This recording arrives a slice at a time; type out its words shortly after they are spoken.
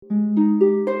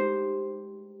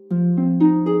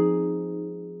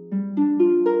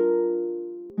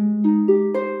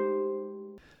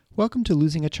Welcome to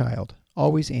Losing a Child,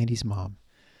 Always Andy's Mom.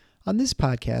 On this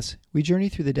podcast, we journey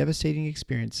through the devastating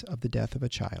experience of the death of a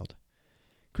child.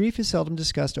 Grief is seldom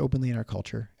discussed openly in our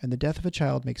culture, and the death of a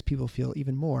child makes people feel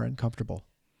even more uncomfortable.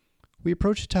 We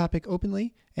approach the topic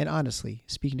openly and honestly,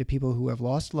 speaking to people who have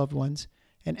lost loved ones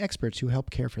and experts who help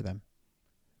care for them.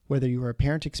 Whether you are a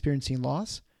parent experiencing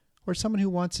loss or someone who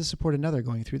wants to support another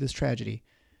going through this tragedy,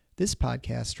 this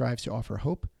podcast strives to offer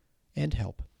hope and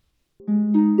help.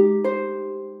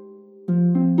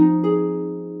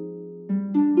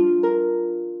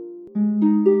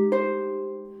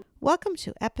 Welcome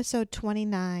to episode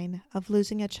 29 of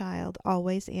Losing a Child,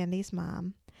 Always Andy's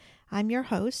Mom. I'm your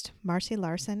host, Marcy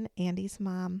Larson, Andy's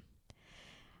mom.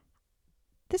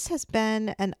 This has been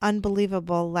an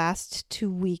unbelievable last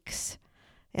 2 weeks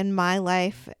in my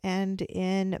life and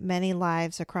in many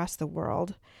lives across the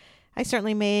world. I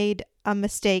certainly made a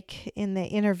mistake in the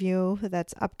interview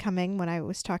that's upcoming when I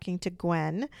was talking to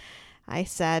Gwen. I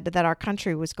said that our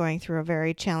country was going through a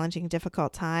very challenging,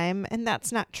 difficult time, and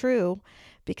that's not true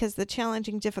because the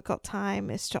challenging, difficult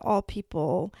time is to all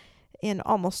people in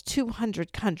almost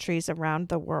 200 countries around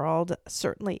the world.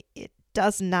 Certainly, it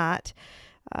does not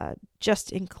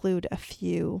just include a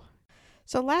few.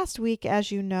 So last week,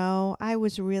 as you know, I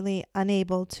was really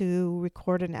unable to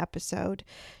record an episode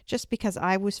just because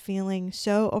I was feeling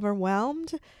so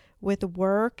overwhelmed with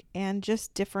work and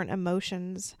just different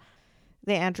emotions.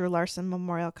 The Andrew Larson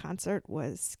Memorial Concert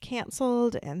was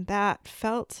canceled, and that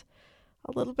felt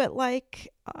a little bit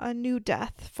like a new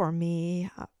death for me.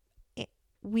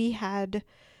 We had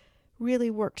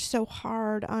really worked so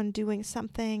hard on doing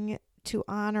something to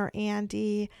honor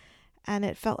Andy, and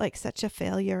it felt like such a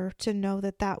failure to know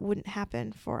that that wouldn't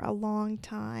happen for a long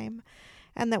time,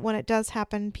 and that when it does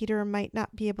happen, Peter might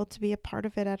not be able to be a part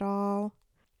of it at all.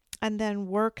 And then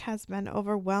work has been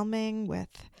overwhelming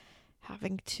with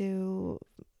having to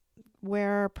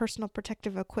wear personal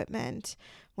protective equipment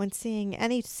when seeing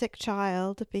any sick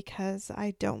child because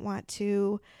I don't want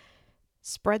to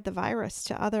spread the virus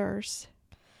to others.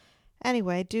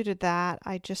 Anyway, due to that,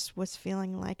 I just was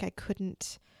feeling like I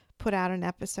couldn't put out an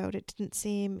episode. It didn't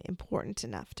seem important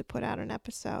enough to put out an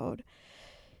episode.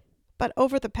 But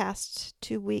over the past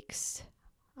 2 weeks,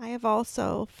 I have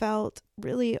also felt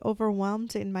really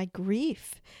overwhelmed in my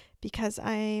grief because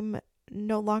I'm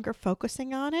no longer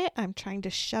focusing on it. I'm trying to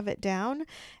shove it down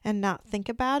and not think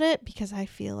about it because I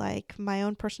feel like my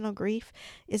own personal grief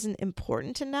isn't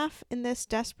important enough in this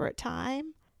desperate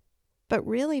time. But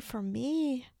really, for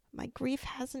me, my grief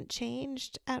hasn't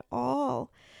changed at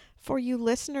all. For you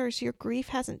listeners, your grief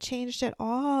hasn't changed at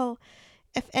all.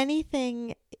 If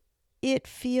anything, it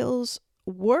feels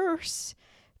worse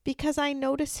because I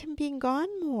notice him being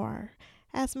gone more.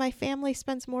 As my family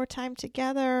spends more time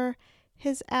together,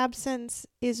 his absence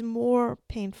is more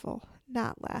painful,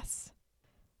 not less.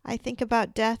 I think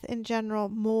about death in general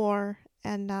more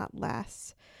and not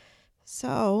less.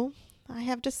 So I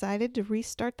have decided to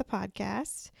restart the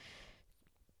podcast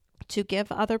to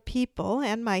give other people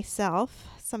and myself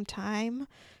some time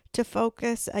to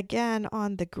focus again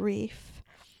on the grief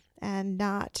and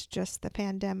not just the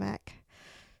pandemic.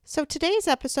 So today's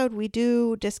episode, we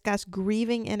do discuss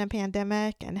grieving in a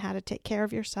pandemic and how to take care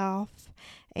of yourself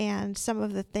and some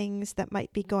of the things that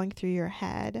might be going through your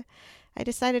head. I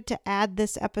decided to add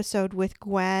this episode with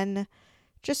Gwen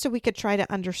just so we could try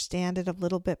to understand it a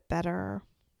little bit better.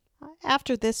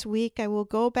 After this week, I will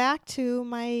go back to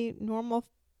my normal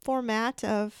format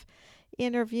of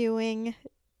interviewing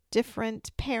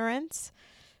different parents,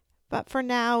 but for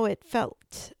now it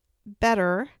felt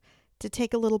better to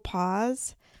take a little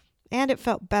pause, and it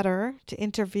felt better to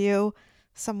interview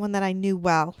someone that I knew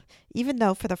well, even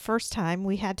though for the first time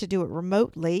we had to do it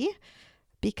remotely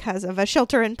because of a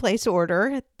shelter-in-place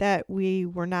order that we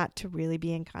were not to really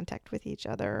be in contact with each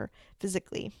other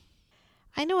physically.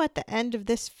 I know at the end of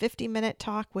this 50-minute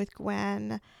talk with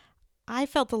Gwen, I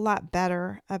felt a lot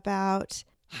better about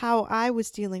how I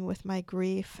was dealing with my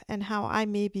grief and how I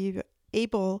may be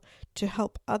able to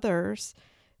help others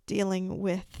dealing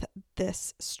with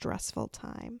this stressful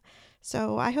time.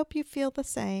 So I hope you feel the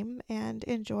same and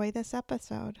enjoy this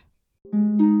episode.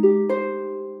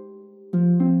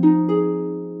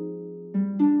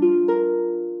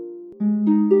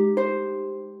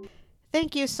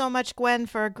 Thank you so much, Gwen,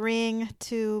 for agreeing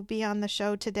to be on the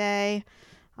show today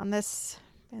in this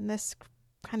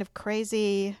kind of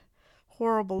crazy,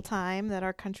 horrible time that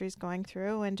our country's going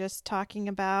through, and just talking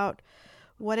about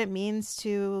what it means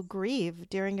to grieve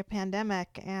during a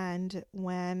pandemic and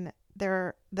when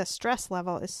the stress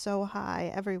level is so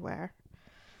high everywhere.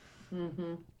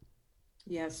 Mm-hmm.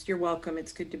 Yes, you're welcome.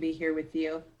 It's good to be here with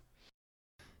you.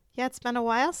 Yeah, it's been a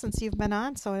while since you've been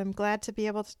on, so I'm glad to be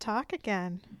able to talk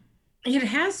again. It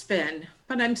has been,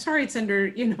 but I'm sorry it's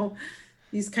under,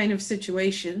 these kind of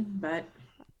situation, but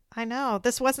I know.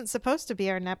 This wasn't supposed to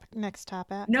be our next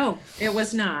topic. no, it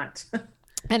was not.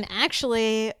 And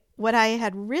actually, what I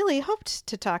had really hoped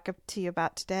to talk to you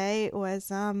about today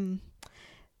was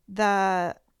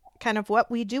the kind of what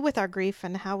we do with our grief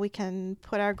and how we can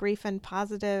put our grief in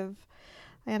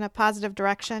a positive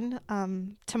direction.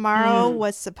 Tomorrow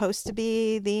was supposed to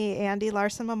be the Andy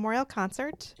Larson Memorial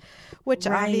Concert, which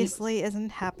Right. obviously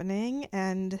isn't happening.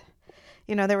 And,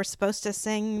 they were supposed to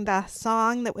sing the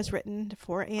song that was written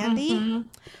for Andy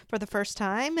for the first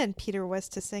time. And Peter was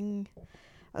to sing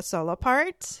a solo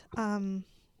part,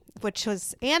 which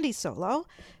was Andy's solo.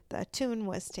 The tune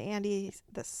was to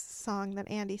the song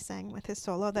that Andy sang with his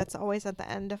solo. That's always at the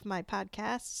end of my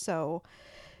podcast. So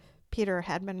Peter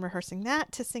had been rehearsing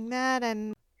that to sing that.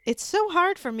 And it's so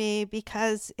hard for me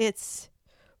because it's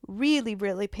really,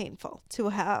 really painful to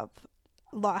have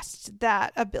lost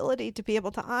that ability to be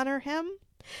able to honor him.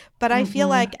 But I feel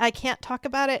like I can't talk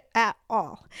about it at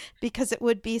all because it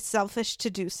would be selfish to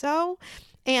do so.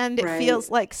 And it feels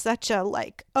like such a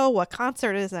a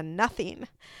concert is a nothing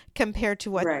compared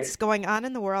to what's going on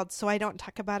in the world. So I don't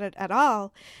talk about it at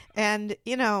all. And,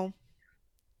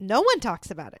 no one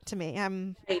talks about it to me.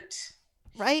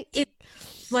 Right.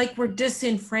 It's like we're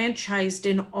disenfranchised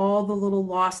in all the little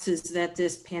losses that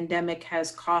this pandemic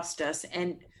has cost us.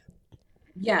 And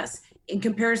yes, in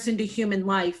comparison to human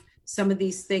life, some of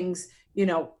these things,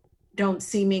 don't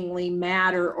seemingly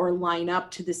matter or line up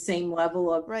to the same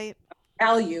level of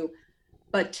value.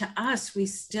 But to us,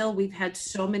 we've had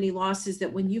so many losses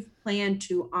that when you've planned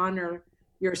to honor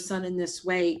your son in this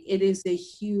way, it is a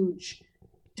huge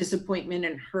disappointment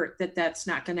and hurt that that's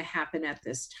not going to happen at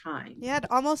this time. Yeah, it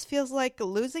almost feels like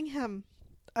losing him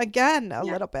again a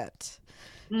little bit,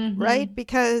 right?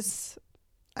 Because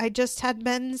I just had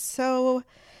been so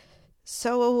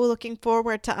looking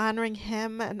forward to honoring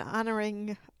him and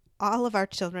honoring all of our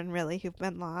children, really, who've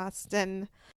been lost. And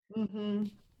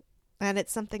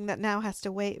it's something that now has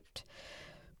to wait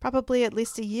probably at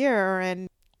least a year. And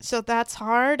so that's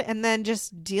hard. And then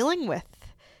just dealing with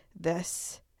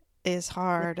this is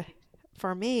hard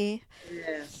for me.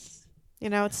 Yes.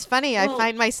 It's funny. I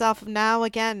find myself now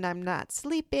again, I'm not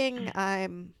sleeping.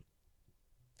 I'm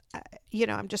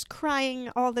just crying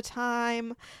all the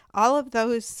time. All of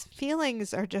those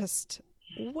feelings are just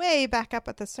way back up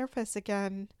at the surface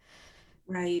again.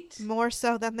 Right. More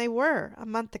so than they were a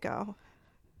month ago.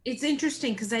 It's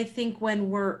interesting because I think when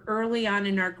we're early on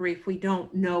in our grief, we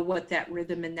don't know what that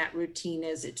rhythm and that routine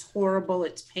is. It's horrible.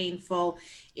 It's painful.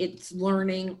 It's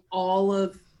learning all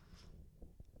of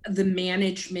the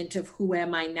management of who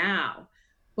am I now.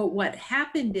 But what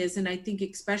happened is, and I think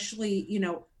especially,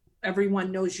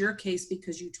 everyone knows your case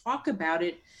because you talk about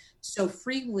it so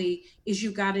freely, is you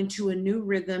got into a new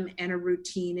rhythm and a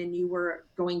routine and you were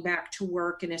going back to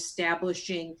work and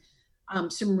establishing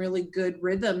some really good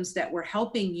rhythms that were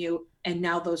helping you, and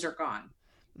now those are gone.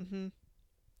 And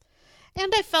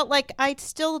I felt like I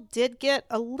still did get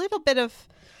a little bit of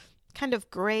kind of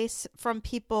grace from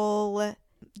people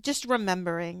just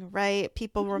remembering, right?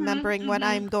 People remembering what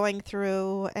I'm going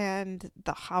through and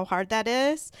how hard that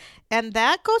is. And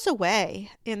that goes away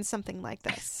in something like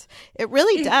this. It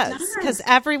really does, because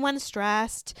everyone's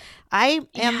stressed. I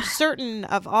am certain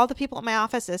of all the people at my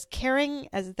office, as caring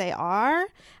as they are,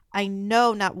 I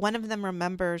know not one of them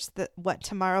remembers what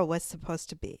tomorrow was supposed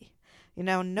to be.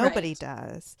 Nobody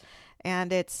does.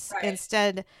 And it's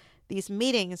instead these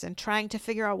meetings and trying to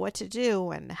figure out what to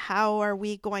do and how are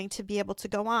we going to be able to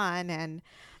go on and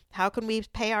how can we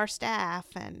pay our staff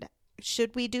and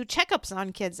should we do checkups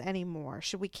on kids anymore?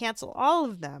 Should we cancel all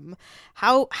of them?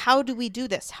 How do we do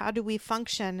this? How do we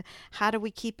function? How do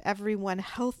we keep everyone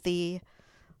healthy?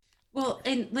 Well,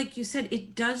 and like you said,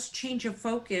 it does change a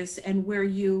focus and where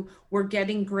you were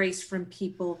getting grace from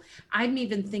people. I'm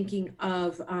even thinking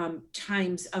of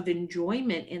times of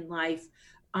enjoyment in life.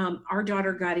 Our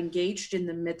daughter got engaged in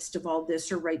the midst of all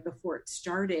this or right before it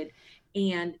started.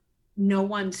 And no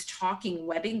one's talking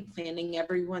wedding planning.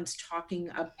 Everyone's talking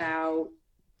about,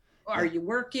 are you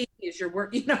working? Is your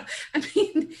work, you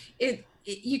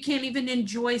can't even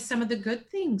enjoy some of the good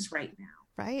things right now.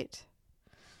 Right.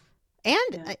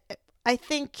 And I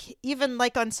think even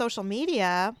like on social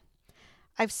media,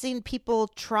 I've seen people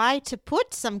try to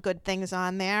put some good things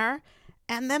on there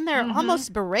and then they're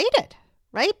almost berated,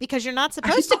 right? Because you're not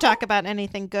supposed to talk about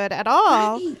anything good at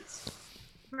all.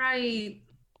 Right.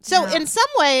 So in some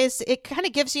ways, it kind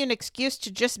of gives you an excuse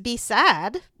to just be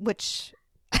sad, which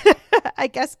I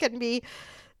guess can be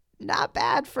not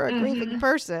bad for a grieving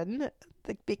person.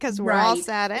 because we're all Right.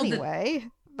 sad Well, anyway.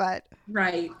 But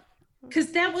right.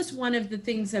 Because that was one of the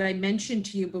things that I mentioned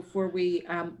to you before we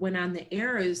went on the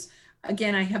air is,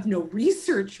 again, I have no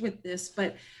research with this,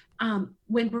 but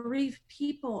when bereaved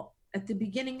people, at the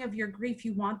beginning of your grief,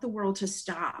 you want the world to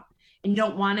stop and you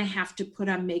don't want to have to put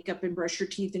on makeup and brush your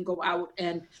teeth and go out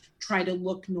and try to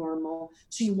look normal.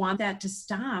 So you want that to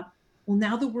stop. Well,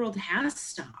 now the world has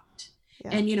stopped.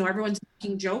 yeah. And, everyone's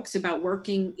making jokes about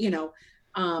working,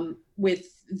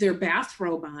 with their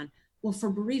bathrobe on. Well, for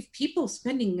bereaved people,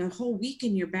 spending a whole week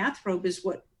in your bathrobe is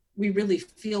what we really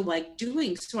feel like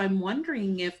doing. So I'm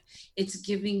wondering if it's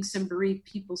giving some bereaved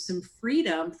people some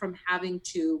freedom from having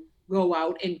to go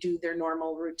out and do their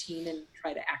normal routine and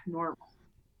try to act normal.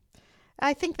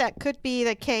 I think that could be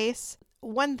the case.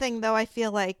 One thing, though, I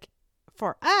feel like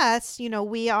for us,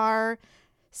 we are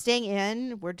staying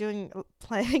in. We're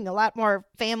playing a lot more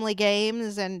family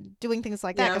games and doing things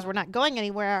like that because we're not going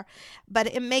anywhere.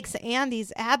 But it makes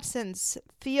Andy's absence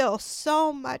feel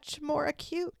so much more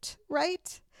acute,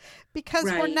 right? Because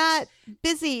we're not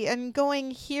busy and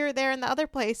going here, there, and the other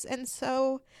place. And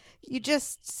so you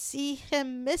just see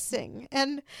him missing.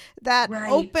 And that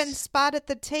open spot at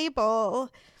the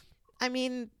table, I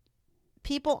mean,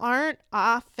 people aren't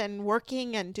off and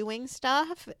working and doing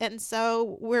stuff. And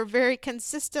so we're very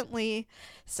consistently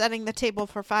setting the table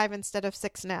for 5 instead of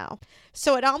 6 now.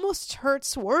 So it almost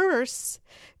hurts worse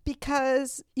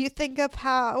because you think of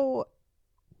how,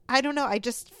 I don't know, I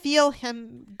just feel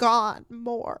him gone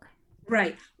more.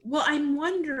 Right. Well, I'm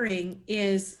wondering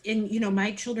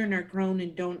my children are grown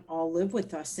and don't all live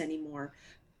with us anymore,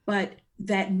 but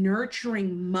that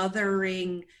nurturing,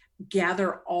 mothering,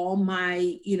 gather all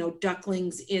my,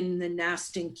 ducklings in the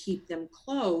nest and keep them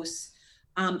close.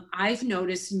 I've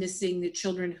noticed missing the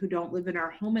children who don't live in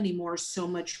our home anymore so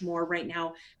much more right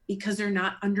now because they're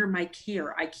not under my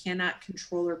care. I cannot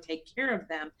control or take care of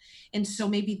them. And so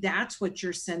maybe that's what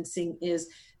you're sensing is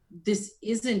this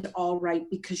isn't all right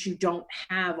because you don't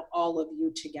have all of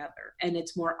you together. And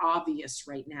it's more obvious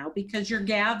right now because you're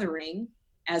gathering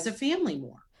as a family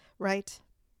more. Right.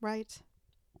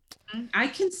 I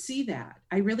can see that.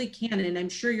 I really can. And I'm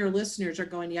sure your listeners are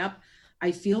going, yep,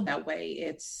 I feel that way.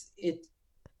 It's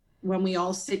when we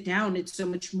all sit down, it's so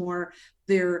much more,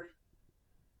 their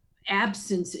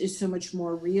absence is so much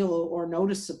more real or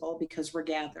noticeable because we're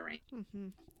gathering. Mm-hmm.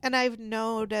 And I've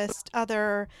noticed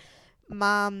other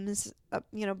moms,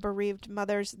 bereaved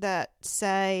mothers that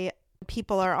say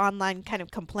people are online kind of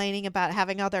complaining about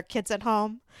having all their kids at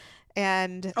home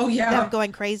and them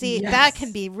going crazy. Yes. That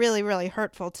can be really, really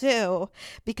hurtful too,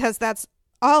 because that's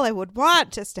all I would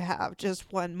want, just to have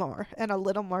just one more and a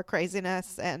little more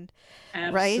craziness and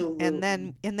Absolutely.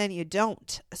 right. And then you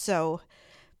don't. So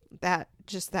that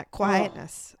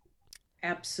quietness.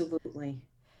 Absolutely.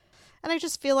 And I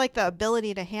just feel like the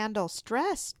ability to handle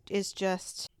stress is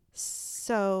just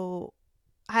so,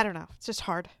 I don't know, it's just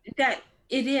hard. That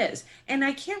it is. And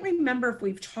I can't remember if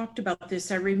we've talked about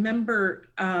this. I remember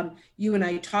you and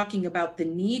I talking about the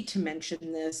need to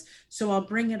mention this. So I'll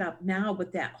bring it up now,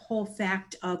 but that whole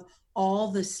fact of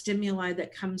all the stimuli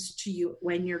that comes to you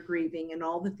when you're grieving and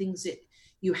all the things that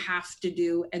you have to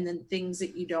do and then things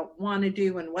that you don't want to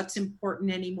do and what's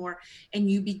important anymore.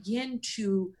 And you begin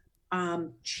to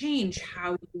change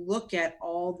how you look at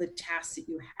all the tasks that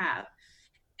you have.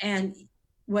 And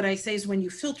what I say is when you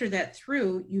filter that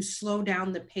through, you slow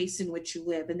down the pace in which you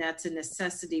live. And that's a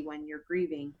necessity when you're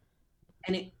grieving.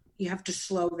 And you have to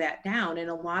slow that down. And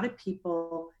a lot of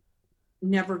people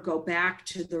never go back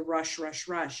to the rush.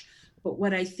 But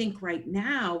what I think right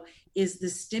now is the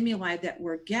stimuli that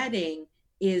we're getting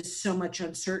is so much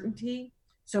uncertainty,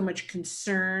 so much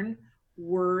concern,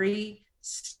 worry,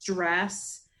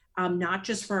 stress, not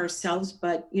just for ourselves,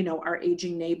 but, our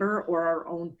aging neighbor or our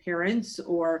own parents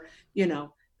or,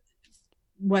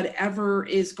 whatever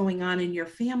is going on in your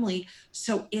family.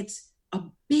 So it's a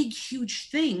big, huge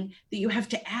thing that you have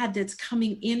to add that's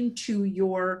coming into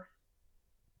your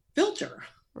filter.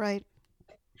 Right.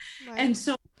 And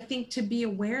so I think to be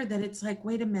aware that it's like,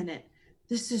 wait a minute,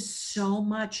 this is so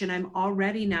much and I'm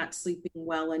already not sleeping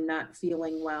well and not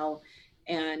feeling well.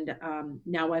 And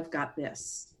now I've got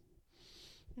this.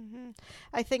 Mm-hmm.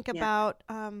 I think about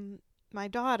my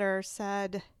daughter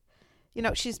said,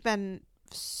 she's been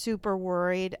super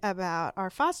worried about our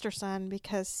foster son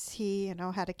because he,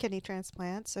 had a kidney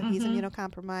transplant. So he's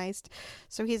immunocompromised.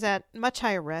 So he's at much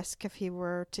higher risk if he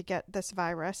were to get this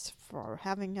virus for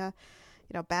having a,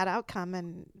 bad outcome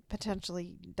and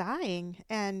potentially dying.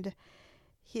 And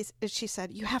she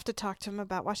said, you have to talk to him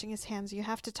about washing his hands. You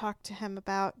have to talk to him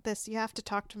about this. You have to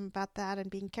talk to him about that and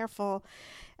being careful.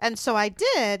 And so I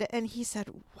did. And he said,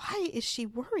 why is she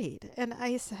worried? And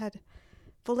I said,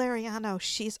 Valeriano,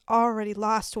 she's already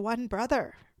lost one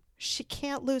brother. She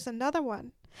can't lose another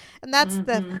one. And that's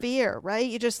the fear, right?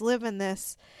 You just live in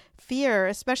this fear,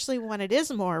 especially when it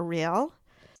is more real.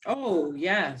 Oh,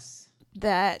 yes.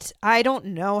 That I don't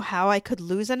know how I could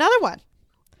lose another one.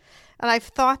 And I've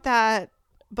thought that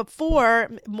before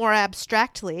more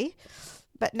abstractly,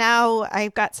 but now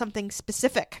I've got something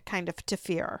specific kind of to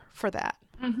fear for that.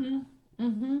 And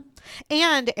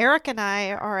Eric and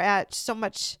I are at so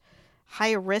much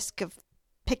higher risk of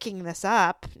picking this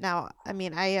up. Now, I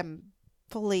mean, I am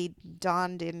fully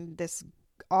donned in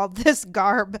all this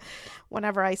garb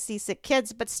whenever I see sick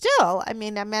kids, but still, I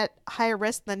mean, I'm at higher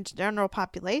risk than general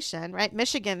population, right?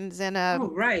 Michigan's in a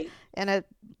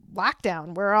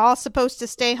lockdown. We're all supposed to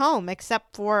stay home,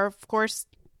 except for, of course,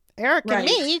 Eric and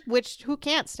me, who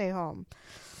can't stay home.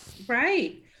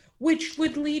 Right. Which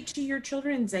would lead to your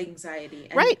children's anxiety.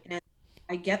 And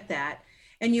I get that.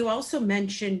 And you also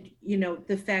mentioned,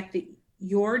 the fact that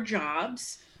your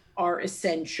jobs are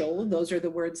essential. Those are the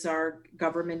words our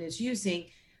government is using,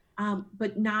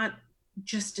 but not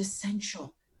just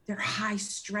essential. They're high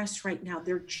stress right now.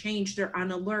 They're changed. They're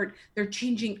on alert. They're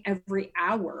changing every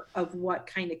hour of what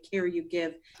kind of care you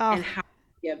give and how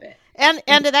you give it.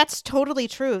 And that's totally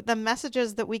true. The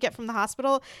messages that we get from the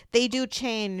hospital, they do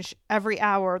change every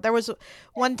hour. There was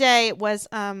one day it was,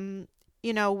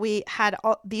 we had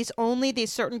these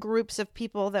certain groups of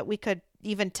people that we could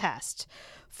even test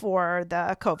for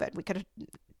the COVID. We could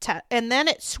test, and then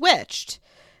it switched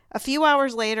a few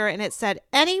hours later, and it said,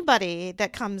 anybody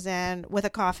that comes in with a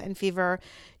cough and fever,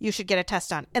 you should get a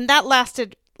test on. And that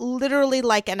lasted literally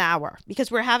like an hour because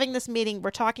we're having this meeting,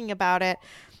 we're talking about it,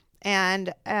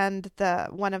 and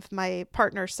one of my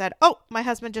partners said, oh, my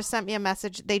husband just sent me a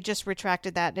message. They just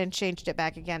retracted that and changed it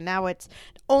back again. Now it's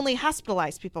only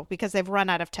hospitalized people because they've run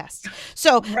out of tests.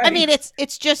 So, I mean,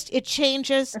 it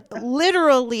changes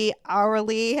literally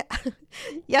hourly.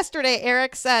 Yesterday,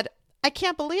 Eric said, I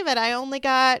can't believe it. I only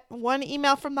got one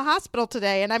email from the hospital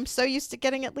today, and I'm so used to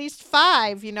getting at least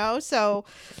 5, So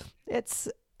it's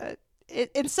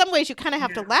in some ways you kind of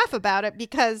have to laugh about it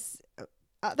because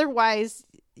otherwise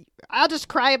I'll just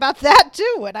cry about that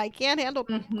too, and I can't handle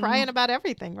crying about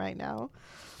everything right now.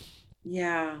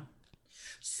 Yeah.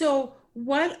 So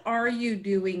what are you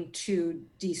doing to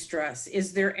de-stress?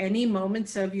 Is there any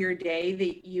moments of your day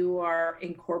that you are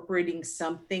incorporating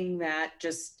something that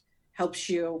just helps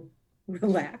you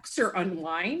relax or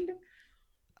unwind?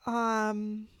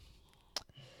 Eric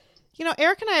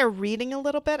and I are reading a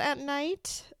little bit at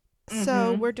night.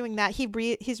 So we're doing that. He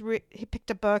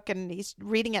picked a book and he's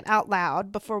reading it out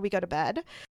loud before we go to bed,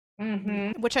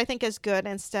 which I think is good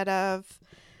instead of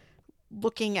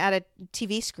looking at a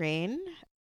TV screen.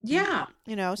 Yeah.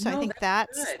 So I think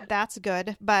that's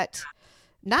good, but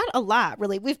not a lot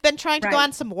really. We've been trying to go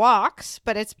on some walks,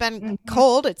 but it's been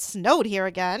cold. It snowed here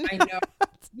again. I know.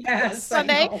 Yes.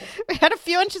 Sunday. I know. We had a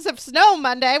few inches of snow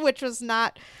Monday, which was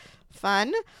not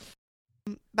fun.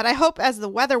 But I hope as the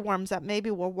weather warms up, maybe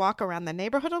we'll walk around the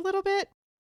neighborhood a little bit.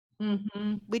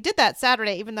 We did that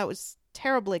Saturday, even though it was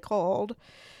terribly cold.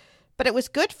 But it was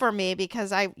good for me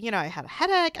because I had a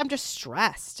headache. I'm just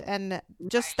stressed. And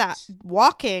just that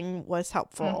walking was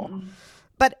helpful.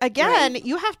 But again,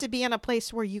 you have to be in a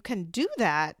place where you can do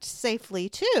that safely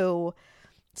too.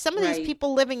 Some of these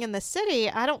people living in the city,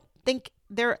 I don't think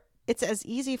it's as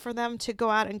easy for them to go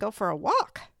out and go for a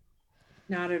walk.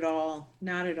 Not at all.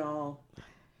 Not at all.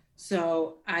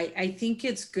 So I think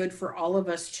it's good for all of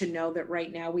us to know that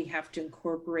right now we have to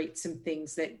incorporate some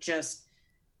things that just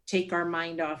take our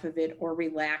mind off of it or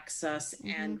relax us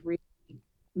and really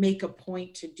make a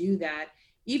point to do that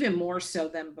even more so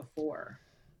than before.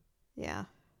 Yeah.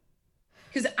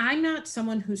 Because I'm not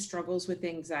someone who struggles with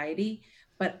anxiety,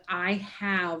 but I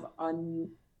have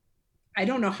I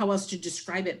don't know how else to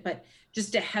describe it, but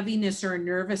just a heaviness or a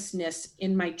nervousness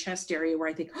in my chest area where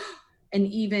I think, and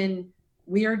even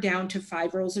we are down to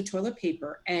 5 rolls of toilet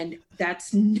paper. And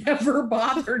that's never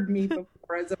bothered me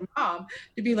before as a mom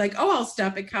to be like, oh, I'll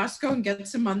stop at Costco and get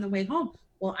some on the way home.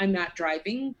 Well, I'm not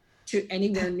driving to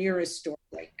anywhere near a store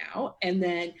right now. And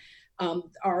then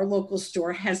our local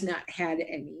store has not had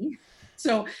any.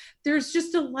 So there's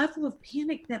just a level of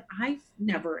panic that I've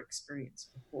never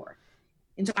experienced before.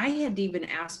 And so I had to even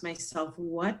ask myself,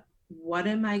 what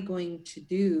am I going to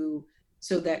do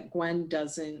so that Gwen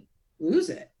doesn't lose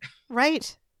it?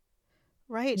 Right.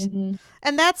 And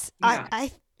that's,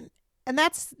 and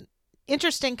that's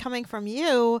interesting coming from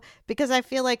you, because I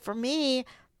feel like for me,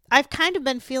 I've kind of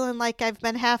been feeling like I've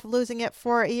been half losing it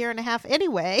for a year and a half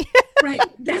anyway. Right.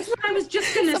 That's what I was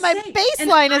just going to So say. my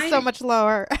baseline is so much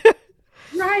lower.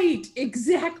 Right,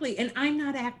 exactly. And I'm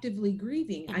not actively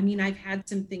grieving. I mean, I've had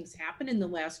some things happen in the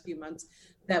last few months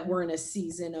that were in a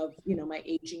season of, my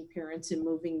aging parents and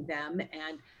moving them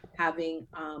and having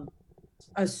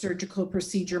a surgical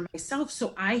procedure myself.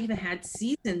 So I have had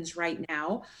seasons right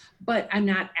now, but I'm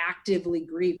not actively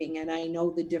grieving. And I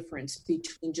know the difference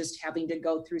between just having to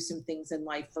go through some things in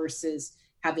life versus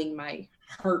having my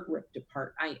heart ripped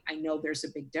apart. I know there's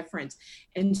a big difference.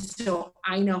 And so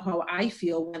I know how I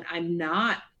feel when I'm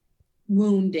not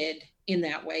wounded in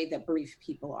that way that bereaved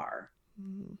people are.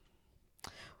 Mm.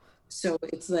 So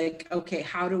it's like, okay,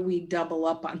 how do we double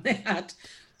up on that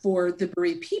for the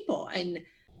bereaved people? And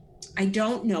I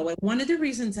don't know. And one of the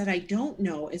reasons that I don't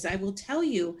know is I will tell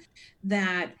you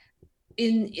that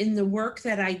in the work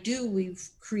that I do, we've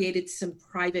created some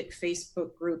private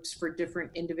Facebook groups for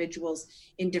different individuals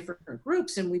in different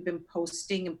groups. And we've been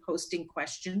posting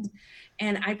questions.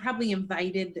 And I probably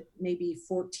invited maybe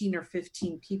 14 or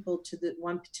 15 people to the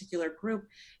one particular group,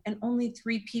 and only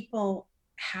 3 people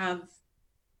have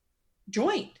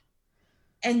joined.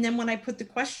 And then when I put the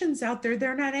questions out there,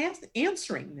 they're not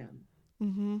answering them.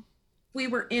 Mm-hmm. We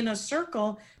were in a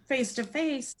circle face to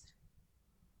face,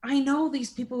 I know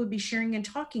these people would be sharing and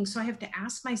talking. So I have to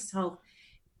ask myself,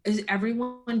 is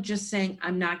everyone just saying,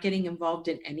 I'm not getting involved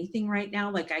in anything right now?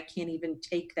 Like I can't even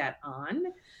take that on.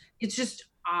 It's just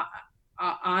an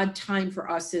odd time for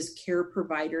us as care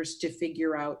providers to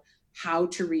figure out how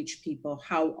to reach people,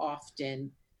 how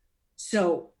often.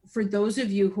 So for those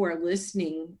of you who are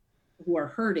listening, who are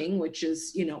hurting, which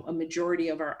is, a majority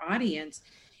of our audience,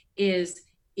 is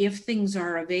if things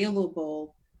are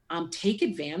available, take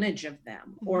advantage of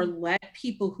them, or let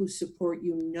people who support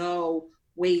you know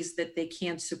ways that they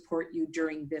can support you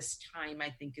during this time, I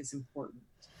think is important.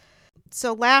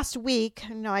 So last week,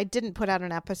 I didn't put out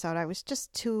an episode. I was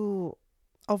just too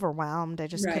overwhelmed. I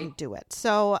just couldn't do it.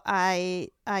 So I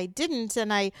didn't,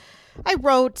 and I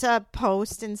wrote a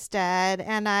post instead,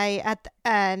 and I at the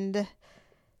end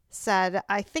said,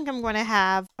 I think I'm going to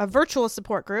have a virtual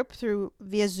support group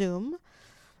via Zoom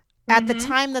at the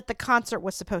time that the concert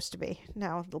was supposed to be.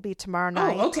 Now it'll be tomorrow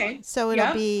night. Oh, okay. So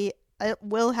it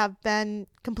will have been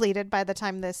completed by the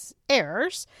time this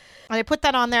airs. And I put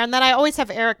that on there. And then I always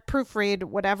have Eric proofread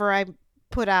whatever I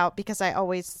put out because I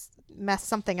always mess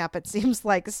something up. It seems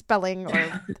like spelling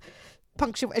or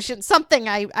punctuation, something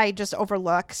I just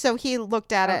overlook. So he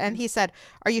looked at it and he said,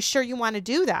 are you sure you want to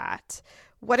do that?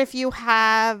 What if you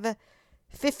have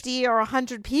 50 or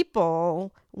 100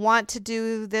 people want to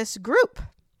do this group?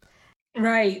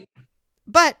 Right.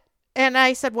 And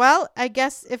I said, well, I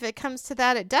guess if it comes to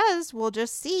that, it does. We'll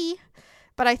just see.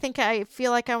 But I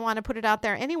feel like I want to put it out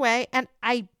there anyway. And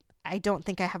I don't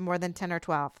think I have more than 10 or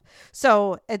 12.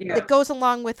 So it goes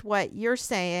along with what you're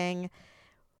saying,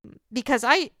 because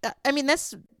I mean,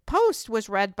 this post was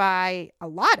read by a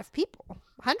lot of people,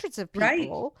 hundreds of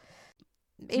people,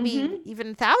 maybe even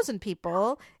 1,000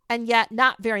 people. And yet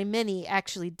not very many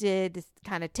actually did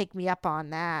kind of take me up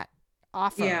on that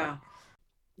offer. Yeah.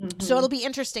 So it'll be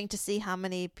interesting to see how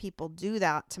many people do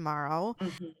that tomorrow.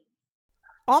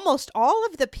 Almost all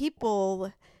of the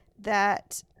people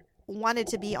that wanted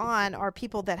to be on are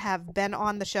people that have been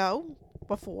on the show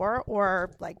before,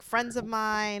 or like friends of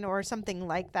mine or something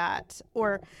like that.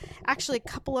 Or actually a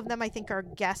couple of them I think are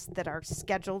guests that are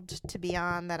scheduled to be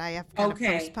on that I have kind of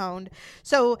postponed.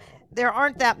 So there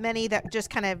aren't that many that just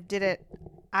kind of did it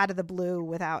out of the blue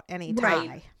without any tie.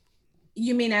 Right.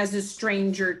 You mean as a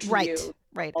stranger to you?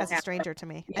 Right, as a stranger to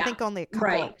me. Yeah. I think only a couple.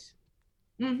 Right.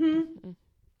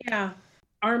 Yeah.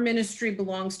 Our ministry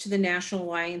belongs to the National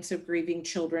Alliance of Grieving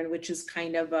Children, which is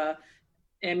kind of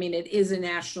it is a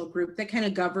national group that kind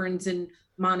of governs and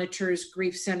monitors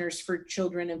grief centers for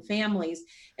children and families.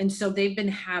 And so they've been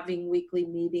having weekly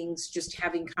meetings, just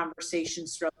having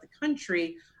conversations throughout the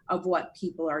country of what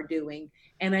people are doing.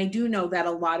 And I do know that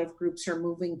a lot of groups are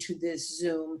moving to this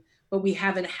Zoom, but we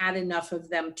haven't had enough of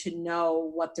them to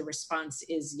know what the response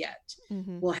is yet.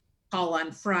 We'll have a call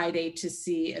on Friday to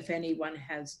see if anyone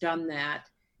has done that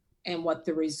and what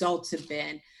the results have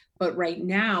been. But right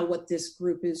now, what this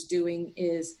group is doing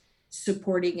is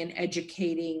supporting and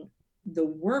educating the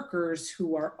workers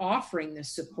who are offering the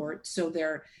support. So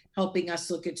they're helping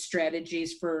us look at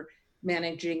strategies for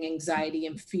managing anxiety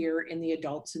and fear in the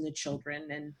adults and the children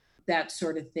and that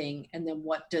sort of thing. And then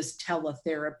what does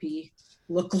teletherapy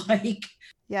look like?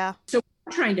 Yeah. So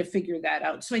we're trying to figure that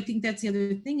out. So I think that's the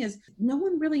other thing is no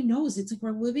one really knows. It's like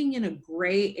we're living in a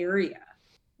gray area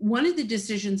one of the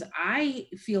decisions I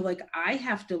feel like I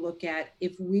have to look at,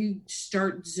 if we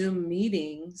start Zoom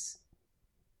meetings,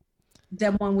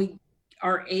 then when we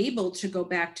are able to go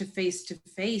back to face,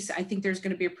 I think there's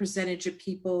going to be a percentage of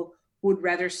people who would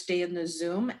rather stay in the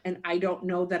Zoom. And I don't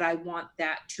know that I want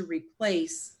that to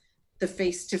replace the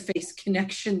face-to-face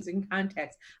connections and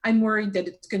contacts. I'm worried that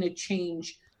it's going to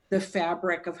change the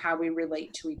fabric of how we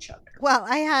relate to each other. Well,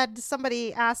 I had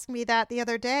somebody ask me that the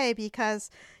other day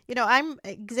because, I'm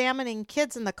examining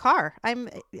kids in the car. I'm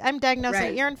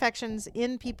diagnosing ear infections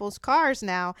in people's cars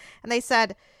now. And they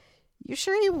said, "You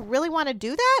sure you really want to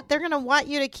do that? They're going to want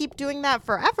you to keep doing that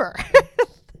forever."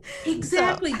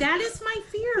 Exactly. So. That is my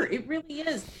fear. It really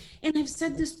is. And I've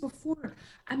said this before.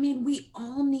 I mean, we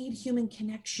all need human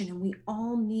connection, and we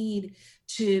all need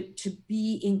to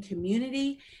be in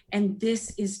community. And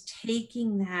this is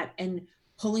taking that and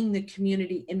pulling the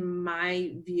community, in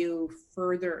my view,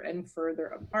 further and further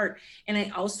apart. And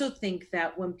I also think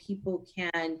that when people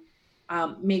can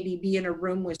maybe be in a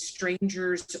room with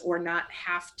strangers or not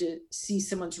have to see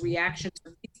someone's reactions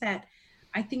or things that,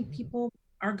 I think people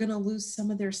are going to lose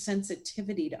some of their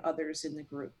sensitivity to others in the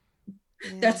group.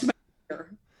 Yeah. That's my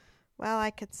fear. Well, I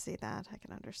could see that. I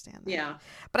can understand that. Yeah.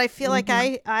 But I feel like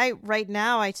I right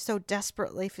now, I so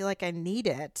desperately feel like I need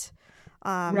it.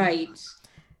 Right.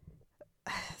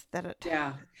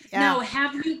 Yeah. Now,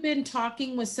 have you been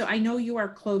talking with, so I know you are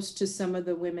close to some of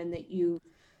the women that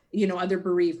other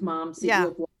bereaved moms that you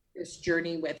have walked this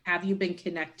journey with. Have you been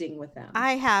connecting with them?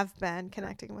 I have been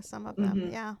connecting with some of them.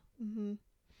 Mm-hmm. Yeah. Mm-hmm.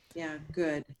 Yeah,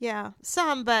 good. Yeah,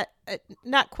 some, but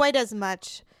not quite as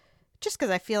much, just because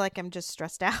I feel like I'm just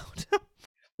stressed out.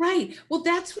 Right. Well,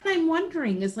 that's what I'm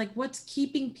wondering is like, what's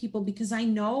keeping people? Because I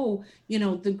know,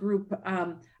 the group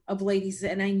of ladies,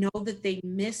 and I know that they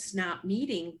miss not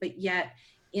meeting, but yet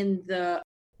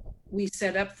we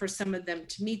set up for some of them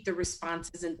to meet, the response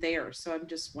isn't there. So I'm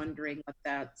just wondering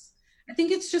I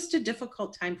think it's just a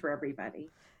difficult time for everybody.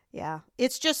 Yeah.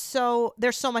 It's just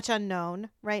there's so much unknown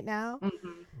right now.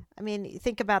 Mm-hmm. I mean,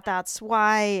 think about that's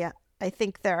why I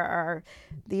think there are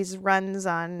these runs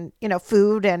on,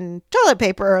 food and toilet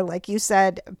paper. Like you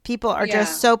said, people are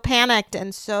just so panicked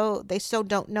and they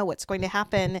don't know what's going to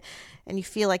happen. And you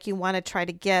feel like you want to try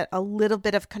to get a little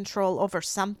bit of control over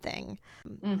something.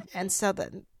 Mm-hmm. And so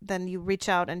then you reach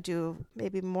out and do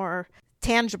maybe more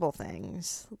tangible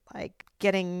things like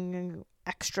getting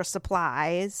extra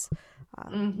supplies.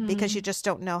 Because you just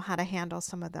don't know how to handle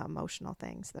some of the emotional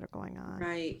things that are going on.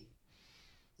 Right.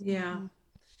 Yeah. Mm-hmm.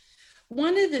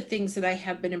 One of the things that I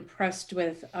have been impressed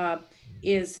with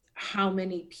is how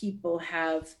many people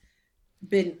have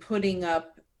been putting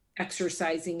up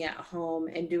exercising at home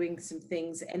and doing some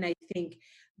things. And I think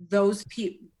there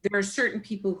are certain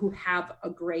people who have a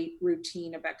great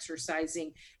routine of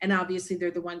exercising. And obviously they're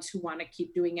the ones who want to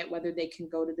keep doing it, whether they can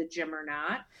go to the gym or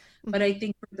not. But I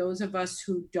think for those of us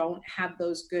who don't have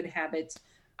those good habits,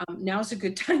 now's a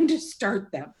good time to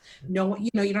start them. No,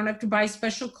 you don't have to buy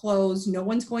special clothes. No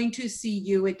one's going to see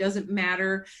you. It doesn't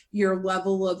matter your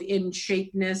level of in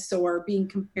shapeness or being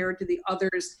compared to the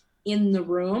others in the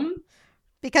room.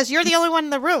 Because you're the only one in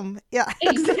the room. Yeah.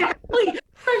 Exactly.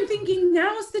 I'm thinking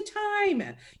now's the time.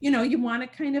 You want to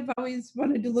kind of always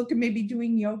wanted to look at maybe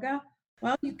doing yoga.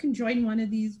 Well, you can join one of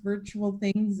these virtual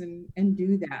things and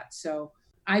do that. So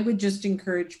I would just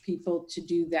encourage people to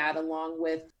do that, along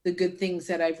with the good things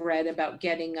that I've read about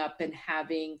getting up and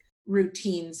having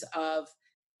routines of,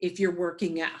 if you're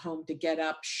working at home, to get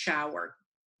up, shower,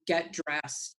 get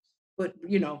dressed, but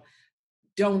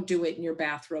don't do it in your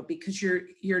bathrobe, because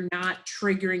you're not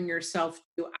triggering yourself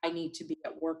to, I need to be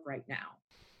at work right now.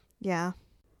 Yeah.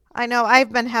 I know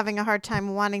I've been having a hard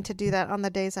time wanting to do that on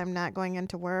the days I'm not going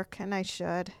into work, and I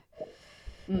should.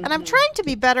 Mm-hmm. And I'm trying to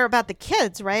be better about the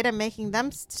kids, right? I'm making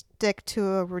them stick to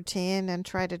a routine and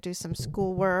try to do some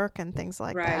schoolwork and things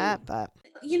like that. But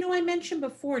I mentioned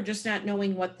before just not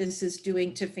knowing what this is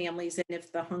doing to families and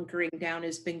if the hunkering down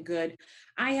has been good.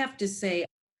 I have to say,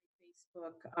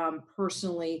 Facebook,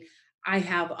 personally, I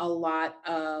have a lot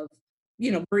of,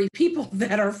 bereaved people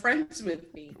that are friends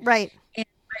with me. Right. And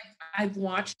I've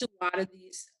watched a lot of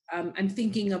these. I'm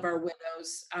thinking of our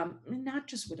widows, not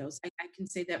just widows. I can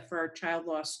say that for our child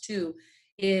loss too,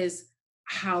 is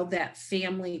how that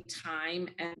family time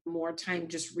and more time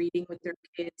just reading with their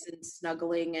kids and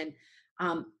snuggling,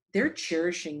 and they're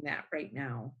cherishing that right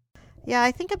now. Yeah,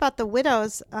 I think about the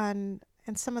widows and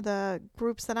some of the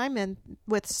groups that I'm in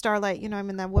with Starlight. I'm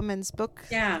in the women's book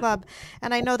club,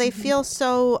 and I know they feel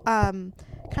so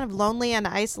kind of lonely and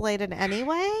isolated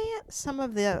anyway. Some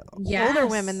of the Yes. older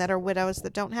women that are widows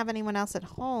that don't have anyone else at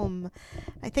home,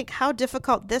 I think how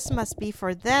difficult this must be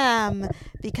for them,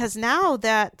 because now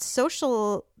that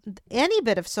any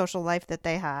bit of social life that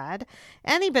they had,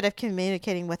 any bit of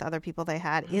communicating with other people they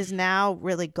had is now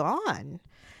really gone.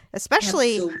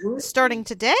 Especially Absolutely. starting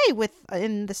today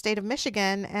in the state of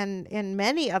Michigan and in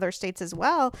many other states as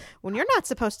well, when you're not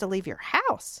supposed to leave your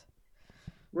house.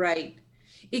 Right.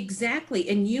 Exactly.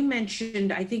 And you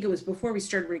mentioned, I think it was before we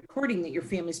started recording, that your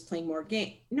family's playing more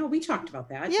games. No, we talked about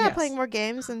that. Yeah, Yes. playing more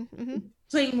games and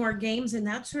Playing more games and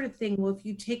that sort of thing. Well, if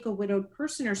you take a widowed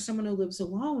person or someone who lives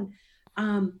alone,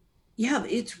 yeah,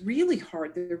 it's really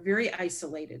hard. They're very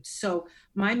isolated. So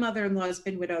my mother-in-law has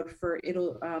been widowed for,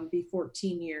 it'll be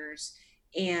 14 years.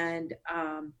 And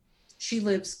she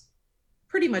lives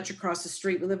pretty much across the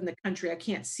street. We live in the country. I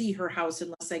can't see her house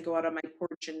unless I go out on my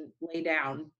porch and lay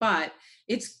down, but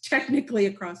it's technically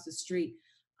across the street.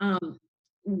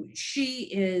 She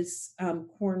is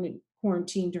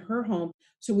quarantined to her home.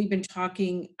 So we've been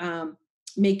talking,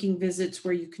 making visits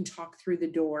where you can talk through the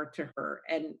door to her.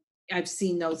 And I've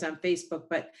seen those on Facebook,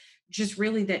 but just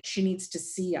really that she needs to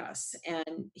see us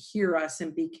and hear us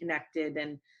and be connected.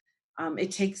 And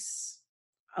it takes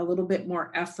a little bit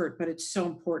more effort, but it's so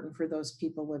important for those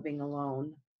people living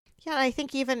alone. yeah, I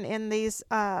think even in these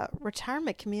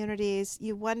retirement communities,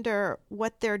 you wonder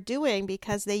what they're doing,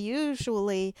 because they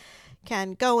usually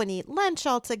can go and eat lunch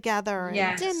all together and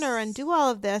Yes. dinner and do all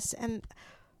of this. And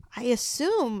I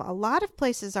assume a lot of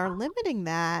places are limiting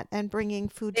that and bringing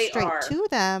food They straight are. to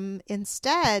them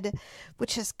instead,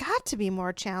 which has got to be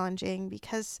more challenging,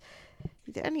 because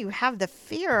then you have the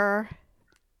fear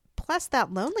plus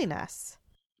that loneliness.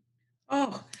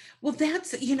 Oh, well,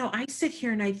 that's, I sit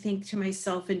here and I think to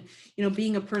myself, and,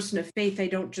 being a person of faith, I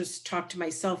don't just talk to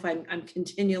myself. I'm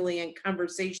continually in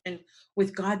conversation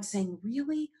with God saying,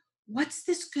 really, what's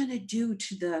this going to do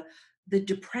to the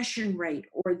depression rate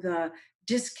or the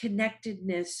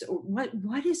disconnectedness, or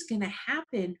what is going to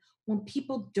happen when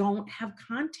people don't have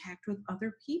contact with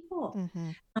other people?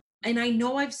 Mm-hmm. And I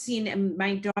know I've seen, and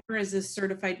my daughter is a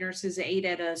certified nurse's aide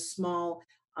at a small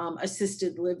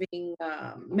assisted living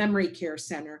memory care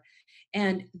center.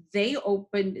 And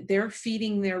they're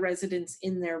feeding their residents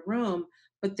in their room,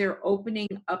 but they're opening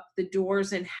up the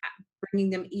doors and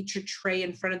bringing them each a tray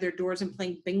in front of their doors and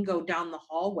playing bingo down the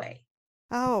hallway.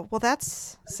 Oh, well,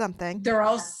 that's something. They're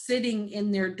all sitting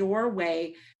in their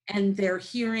doorway and they're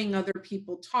hearing other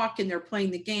people talk and they're playing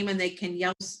the game, and they can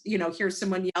yell, hear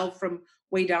someone yell from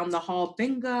way down the hall,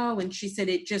 bingo. And she said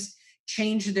it just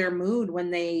changed their mood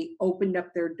when they opened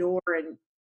up their door and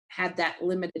had that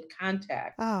limited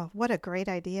contact. Oh, what a great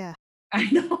idea. I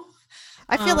know.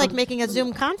 I feel like making a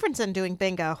Zoom conference and doing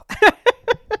bingo.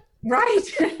 Right.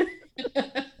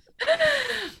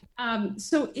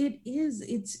 So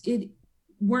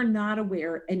we're not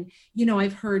aware. And,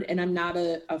 I've heard, and I'm not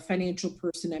a financial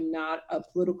person, I'm not a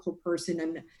political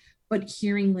person, but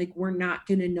hearing like we're not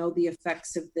going to know the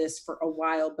effects of this for a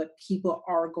while, but people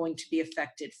are going to be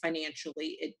affected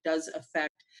financially. It does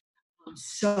affect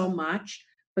so much,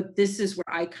 but this is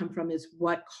where I come from, is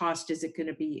what cost is it going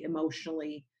to be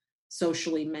emotionally,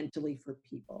 socially, mentally for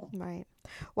people? Right.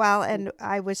 Well, and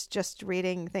I was just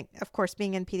reading, of course,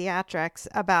 being in pediatrics,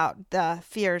 about the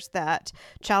fears that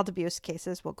child abuse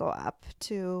cases will go up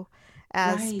to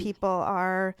as Right. people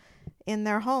are in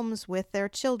their homes with their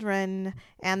children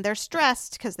and they're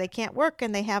stressed because they can't work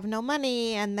and they have no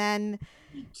money, and then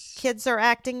kids are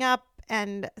acting up.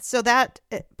 And so that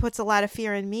it puts a lot of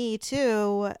fear in me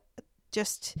too.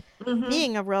 Just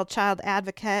being a real child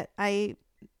advocate, I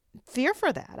fear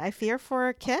for that. I fear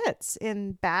for kids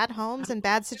in bad homes and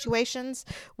bad situations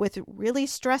with really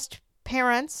stressed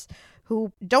parents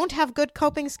who don't have good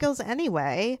coping skills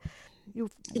anyway.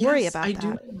 You worry Yes, about I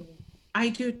that. I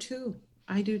do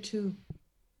too.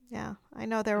 Yeah, I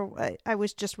know I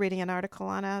was just reading an article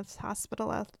on a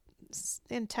hospital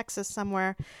in Texas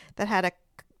somewhere that had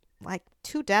like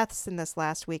 2 deaths in this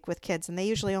last week with kids, and they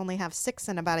usually only have 6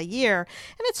 in about a year.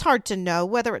 And it's hard to know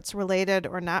whether it's related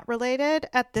or not related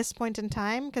at this point in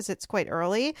time because it's quite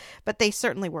early, but they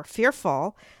certainly were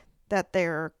fearful that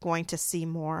they're going to see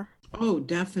more. Oh,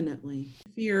 definitely.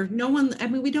 Fear.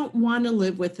 We don't want to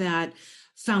live with that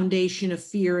foundation of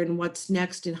fear and what's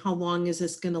next and how long is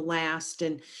this going to last.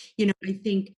 And, I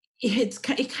think it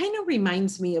kind of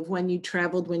reminds me of when you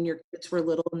traveled when your kids were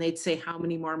little and they'd say, how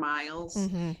many more miles?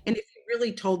 Mm-hmm. And if you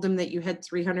really told them that you had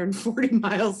 340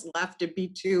 miles left, it'd be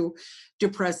too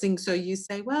depressing. So you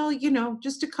say, well,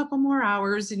 just a couple more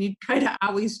hours, and you try to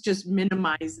always just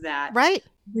minimize that Right.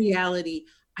 reality.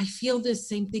 I feel the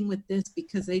same thing with this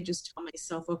because I just tell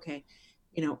myself, okay,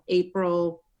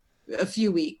 April, a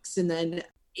few weeks. And then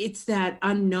it's that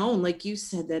unknown, like you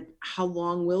said, that how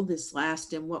long will this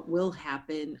last and what will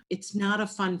happen? It's not a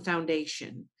fun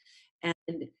foundation.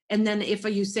 And then if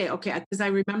you say, okay, because I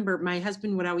remember my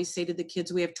husband would always say to the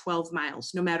kids, we have 12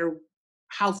 miles, no matter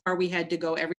how far we had to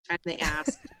go. Every time they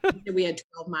asked, we had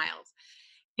 12 miles.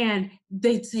 And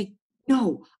they'd say,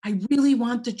 no, I really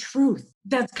want the truth.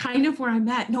 That's kind of where I'm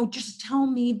at. No, just tell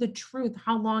me the truth.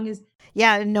 How long is...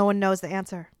 Yeah, and no one knows the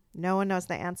answer. No one knows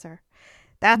the answer.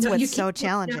 That's No, what's so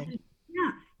challenging.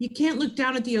 Yeah, you can't look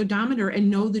down at the odometer and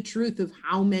know the truth of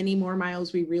how many more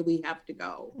miles we really have to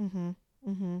go. Mm-hmm.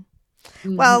 Mm-hmm.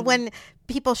 Well, when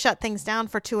people shut things down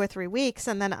for 2 or 3 weeks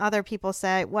and then other people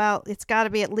say, well, it's got to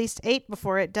be at least 8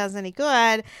 before it does any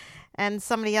good. And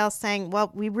somebody else saying,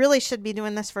 well, we really should be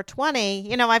doing this for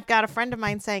 20. I've got a friend of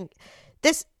mine saying,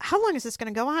 how long is this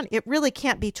going to go on? It really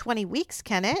can't be 20 weeks,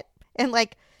 can it? And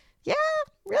yeah,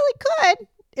 really could.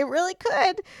 It really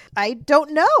could. I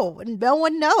don't know. No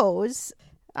one knows.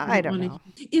 I don't know.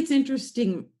 It's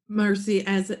interesting, Marcy,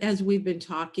 as we've been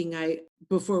talking,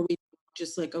 before we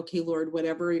just like, okay, Lord,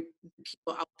 whatever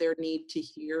people out there need to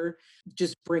hear,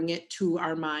 just bring it to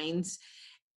our minds.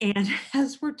 And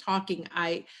as we're talking,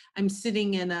 I'm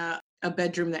sitting in a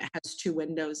bedroom that has 2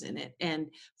 windows in it. And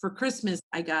for Christmas,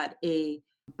 I got a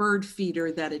bird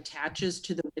feeder that attaches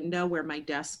to the window where my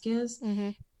desk is.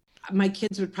 Mm-hmm. My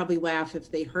kids would probably laugh if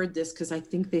they heard this, because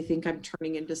they think I'm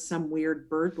turning into some weird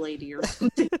bird lady or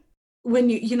something. When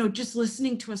just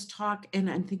listening to us talk, and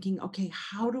I'm thinking, okay,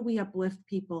 how do we uplift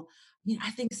people?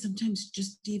 I think sometimes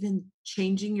just even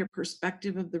changing your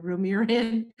perspective of the room you're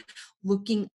in,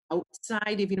 looking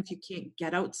outside, even if you can't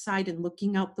get outside, and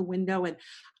looking out the window. And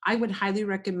I would highly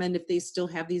recommend, if they still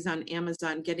have these on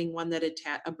Amazon, getting one that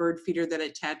a bird feeder that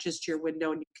attaches to your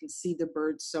window and you can see the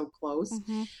birds so close.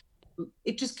 Mm-hmm.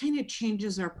 It just kind of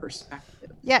changes our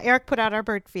perspective. Yeah, Eric put out our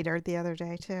bird feeder the other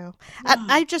day too. Yeah.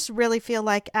 I just really feel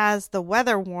like as the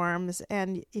weather warms,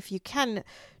 and if you can,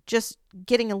 just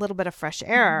getting a little bit of fresh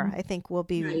air, I think will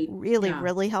be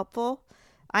really helpful.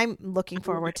 I'm looking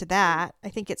forward to that. I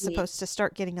think it's supposed to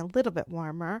start getting a little bit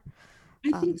warmer.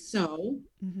 I think so.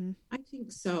 Mm-hmm. I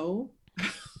think so.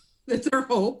 That's our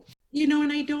hope.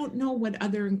 And I don't know what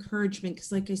other encouragement,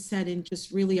 because like I said, and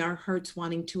just really our hearts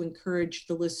wanting to encourage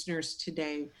the listeners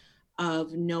today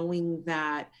of knowing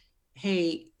that,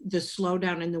 hey, the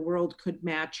slowdown in the world could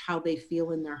match how they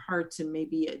feel in their hearts. And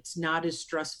maybe it's not as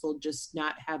stressful just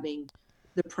not having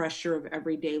the pressure of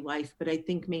everyday life. But I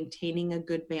think maintaining a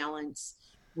good balance,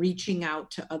 reaching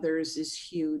out to others is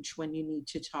huge when you need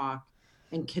to talk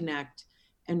and connect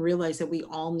and realize that we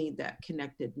all need that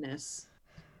connectedness.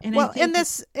 And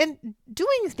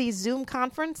doing these Zoom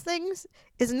conference things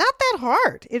is not that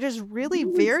hard. It is really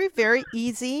very, very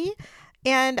easy.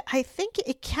 And I think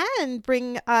it can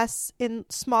bring us in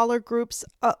smaller groups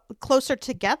closer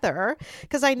together,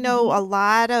 because I know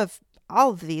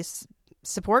all of these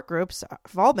support groups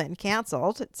have all been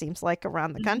canceled, it seems like,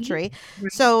 around the country.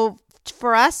 Right. So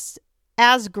for us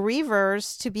as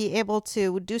grievers to be able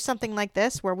to do something like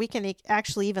this, where we can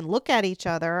actually even look at each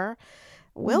other,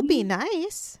 will be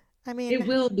nice. I mean, it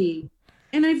will be.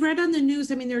 And I've read on the news,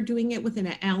 they're doing it with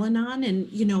an Al-Anon and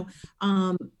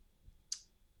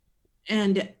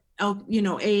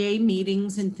AA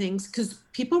meetings and things, because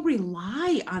people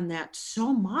rely on that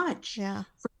so much for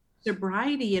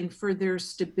sobriety and for their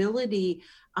stability.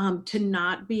 To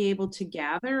not be able to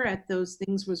gather at those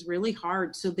things was really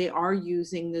hard. So they are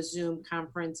using the Zoom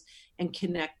conference and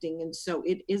connecting. And so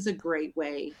it is a great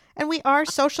way. And we are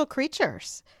social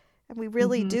creatures. And we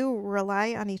really do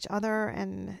rely on each other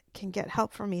and can get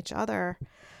help from each other.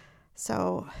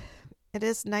 So it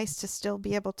is nice to still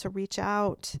be able to reach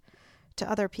out to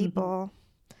other people.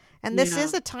 And this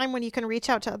is a time when you can reach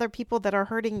out to other people that are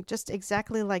hurting just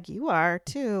exactly like you are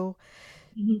too.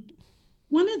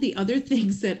 One of the other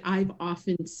things that I've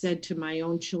often said to my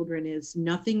own children is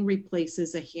nothing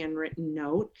replaces a handwritten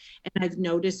note. And I've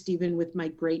noticed even with my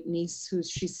great niece,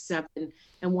 she's 7,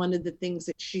 and one of the things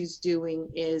that she's doing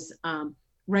is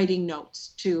writing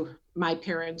notes to my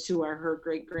parents, who are her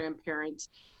great grandparents,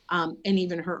 and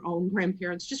even her own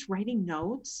grandparents, just writing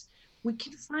notes. We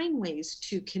can find ways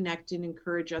to connect and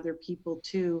encourage other people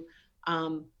too.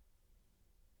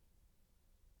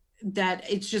 That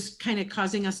it's just kind of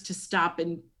causing us to stop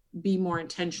and be more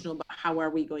intentional about how are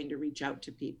we going to reach out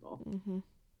to people.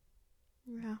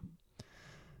 Yeah,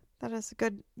 that is a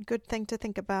good thing to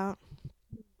think about.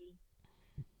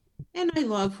 And I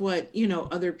love what,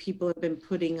 other people have been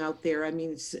putting out there.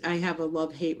 I have a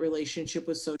love-hate relationship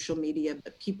with social media,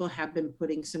 but people have been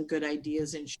putting some good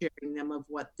ideas and sharing them of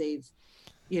what they've,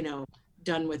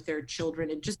 done with their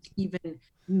children, and just even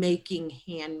making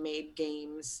handmade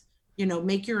games.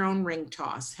 Make your own ring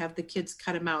toss, have the kids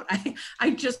cut them out. I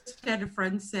just had a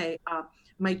friend say,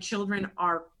 my children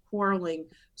are quarreling,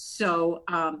 so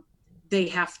they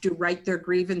have to write their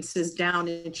grievances down.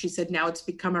 And she said, now it's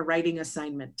become a writing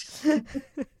assignment. So,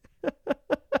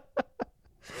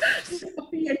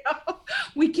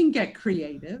 we can get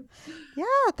creative.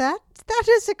 Yeah, that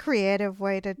is a creative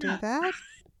way to do that.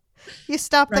 You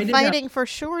stop the fighting for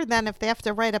sure then if they have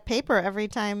to write a paper every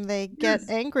time they get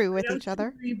angry with each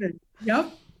other.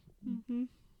 Yep. Mm-hmm.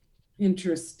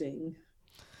 Interesting.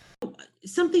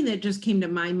 Something that just came to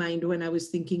my mind when I was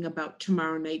thinking about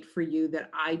tomorrow night for you that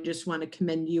I just want to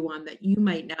commend you on, that you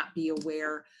might not be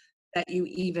aware that you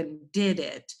even did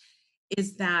it,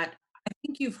 is that I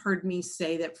think you've heard me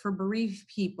say that for bereaved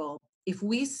people, if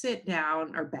we sit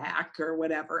down or back or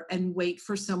whatever and wait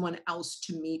for someone else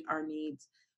to meet our needs,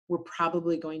 we're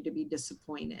probably going to be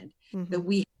disappointed. Mm-hmm. That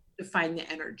we have to find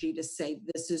the energy to say,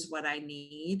 this is what I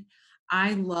need.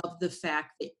 I love the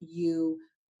fact that you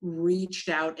reached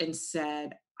out and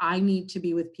said, I need to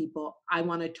be with people. I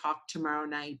want to talk tomorrow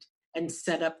night, and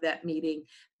set up that meeting.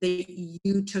 That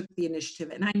you took the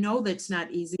initiative. And I know that's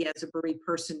not easy as a bereaved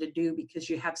person to do because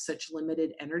you have such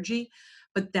limited energy,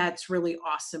 but that's really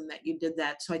awesome that you did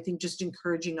that. So I think just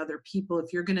encouraging other people,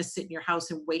 if you're going to sit in your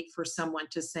house and wait for someone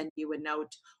to send you a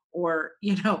note or,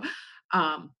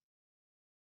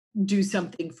 do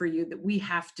something for you, that we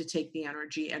have to take the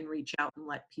energy and reach out and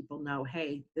let people know,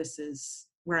 hey, this is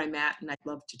where I'm at, and I'd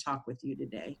love to talk with you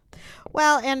today.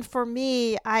 Well, and for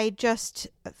me, I just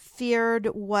feared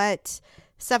what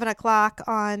 7:00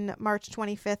 on March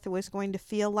 25th was going to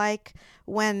feel like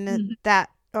when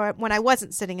when I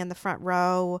wasn't sitting in the front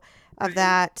row of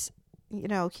that,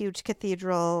 huge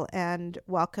cathedral and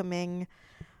welcoming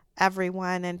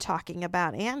everyone and talking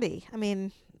about Andy. I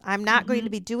mean, I'm not going to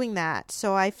be doing that.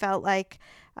 So I felt like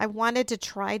I wanted to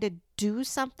try to do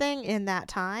something in that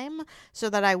time so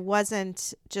that I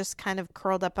wasn't just kind of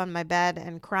curled up on my bed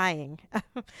and crying.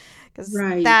 Because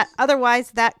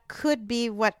otherwise that could be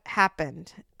what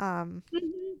happened.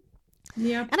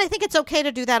 Yeah. And I think it's okay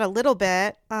to do that a little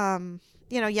bit.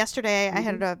 Yesterday I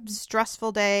had a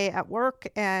stressful day at work,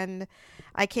 and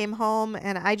I came home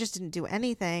and I just didn't do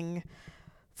anything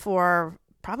for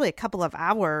probably a couple of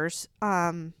hours.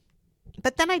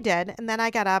 But then I did, and then I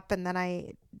got up, and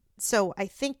then so I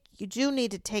think you do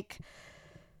need to take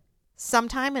some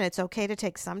time, and it's okay to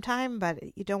take some time,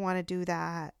 but you don't want to do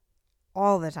that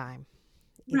all the time.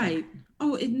 Either. Right.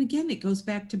 Oh, and again, it goes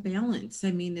back to balance.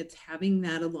 I mean, it's having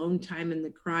that alone time and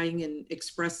the crying and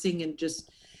expressing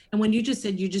and when you just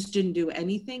said you just didn't do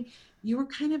anything, you were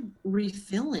kind of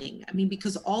refilling. I mean,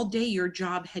 because all day your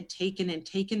job had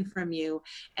taken from you.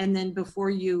 And then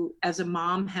before you, as a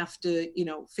mom, have to,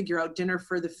 figure out dinner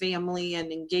for the family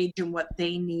and engage in what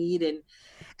they need.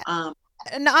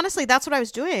 And honestly, that's what I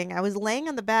was doing. I was laying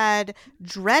on the bed,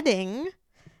 dreading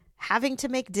having to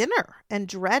make dinner and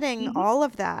dreading all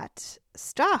of that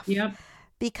stuff. Yep.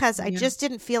 Because I just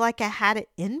didn't feel like I had it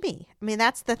in me. I mean,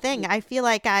 that's the thing. I feel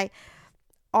like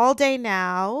all day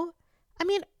now, I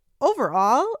mean,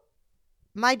 overall,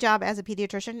 my job as a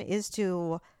pediatrician is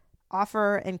to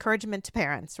offer encouragement to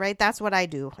parents, right? That's what I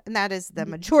do. And that is the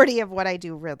majority of what I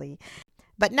do, really.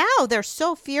 But now they're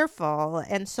so fearful.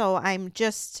 And so I'm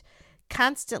just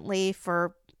constantly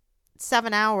for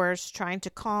 7 hours trying to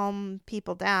calm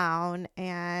people down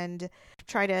and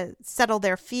try to settle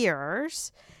their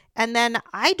fears. And then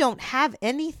I don't have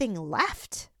anything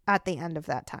left at the end of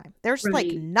that time. There's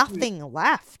like nothing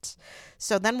left.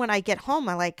 So then when I get home,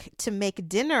 I like to make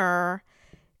dinner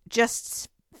just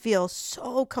feels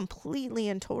so completely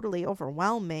and totally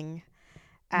overwhelming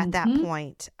at that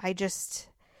point. I just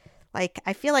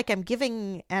I feel like I'm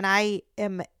giving and I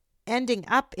am ending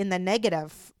up in the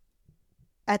negative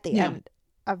at the end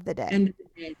of the day.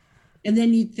 And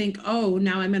then you think, oh,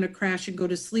 now I'm going to crash and go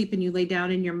to sleep, and you lay down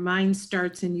and your mind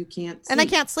starts and you can't sleep. And I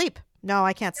can't sleep. No,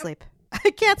 I can't sleep. I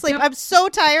can't sleep. I'm so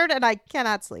tired and I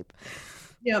cannot sleep.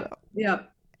 Yep.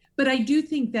 But I do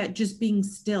think that just being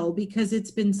still, because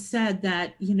it's been said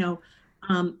that,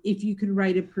 if you could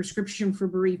write a prescription for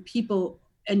bereaved people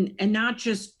and not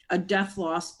just a death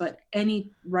loss, but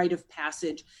any rite of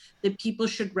passage, that people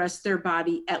should rest their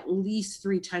body at least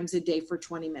 3 times a day for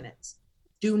 20 minutes.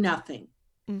 Do nothing.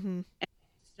 And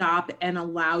stop and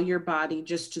allow your body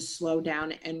just to slow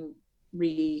down and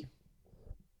recharge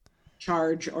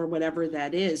or whatever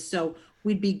that is. So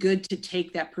we'd be good to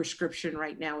take that prescription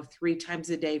right now of 3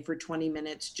 times a day for 20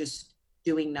 minutes, just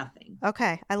doing nothing.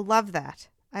 Okay. I love that.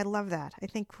 I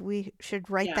think we should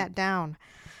write that down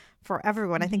for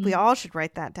everyone. I think we all should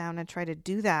write that down and try to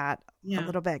do that a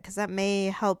little bit, because that may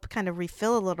help kind of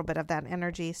refill a little bit of that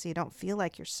energy so you don't feel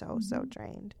like you're so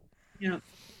drained. Yeah.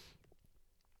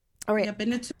 All right. Yep.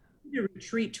 And it's a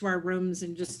retreat to our rooms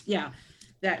and just,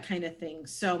 that kind of thing.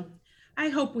 So I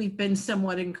hope we've been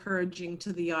somewhat encouraging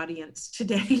to the audience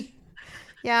today.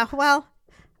 Yeah, well,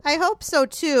 I hope so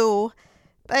too.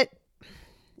 But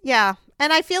yeah,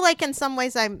 and I feel like in some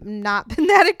ways I've not been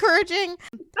that encouraging.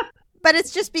 But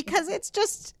it's just because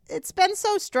it's been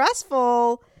so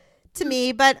stressful to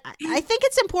me. But I think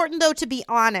it's important, though, to be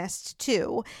honest,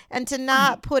 too, and to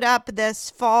not put up this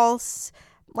false,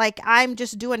 like, I'm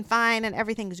just doing fine and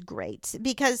everything's great,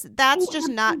 because that's just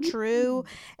not true.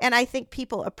 And I think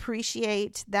people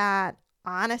appreciate that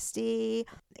honesty,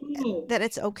 that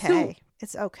it's okay.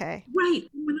 It's okay. Right.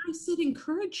 When I said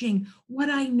encouraging,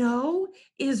 what I know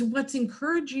is what's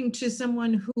encouraging to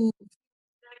someone who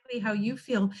exactly how you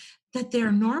feel, that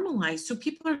they're normalized. So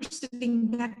people are sitting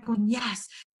back going, yes,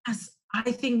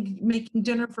 I think making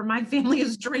dinner for my family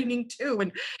is draining too.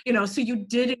 And, so you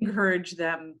did encourage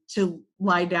them to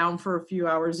lie down for a few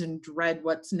hours and dread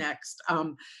what's next.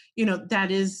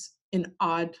 That is an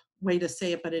odd way to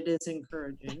say it, but it is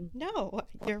encouraging. No,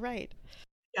 you're right.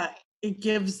 Yeah. It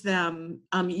gives them,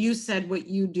 you said what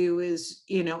you do is,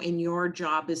 in your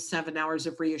job is 7 hours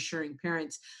of reassuring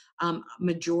parents.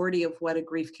 Majority of what a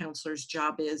grief counselor's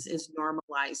job is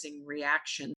normalizing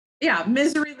reaction. Yeah,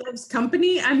 misery loves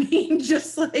company. I mean,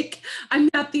 just like, I'm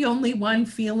not the only one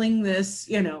feeling this,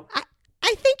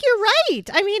 I think you're right.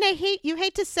 I mean, you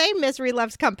hate to say misery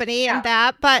loves company and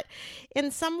that, but in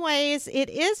some ways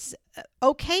it is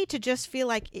okay to just feel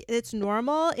like it's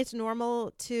normal. It's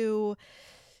normal to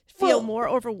feel more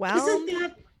overwhelmed.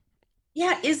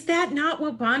 Is that not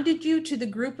what bonded you to the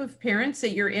group of parents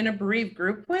that you're in a bereaved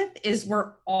group with? Is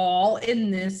we're all in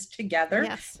this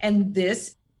together, and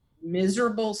this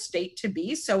miserable state to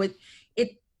be. So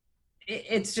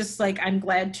it's just like, I'm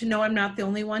glad to know I'm not the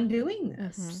only one doing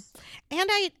this. And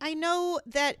I know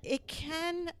that it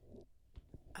can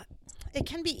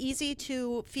be easy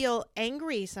to feel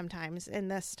angry sometimes in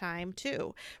this time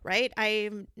too, right?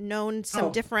 I've known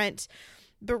some different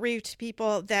bereaved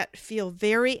people that feel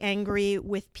very angry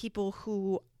with people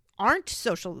who aren't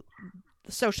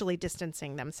socially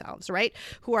distancing themselves, right?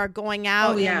 Who are going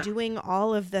out and doing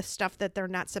all of the stuff that they're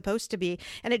not supposed to be,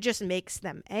 and it just makes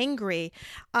them angry.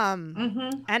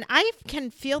 And I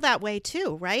can feel that way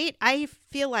too, right? I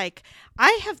feel like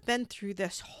I have been through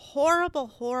this horrible,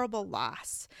 horrible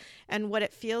loss, and what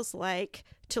it feels like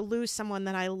to lose someone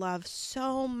that I love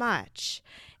so much.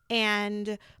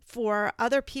 And for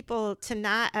other people to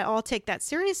not at all take that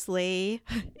seriously,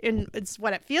 and it's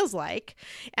what it feels like,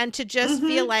 and to just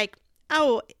feel like,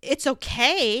 oh, it's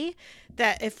okay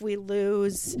that if we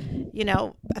lose,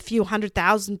 a few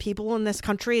 100,000 people in this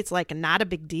country, it's like not a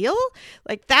big deal.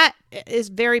 Like, that is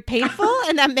very painful,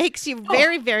 and that makes you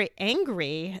very, very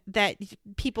angry that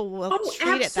people will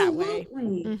treat it that way.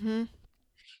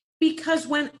 Because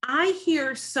when I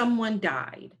hear someone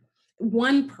died,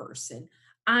 one person,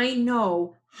 I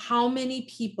know how many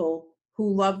people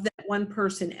who love that one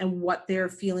person and what they're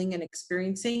feeling and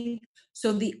experiencing.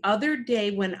 So the other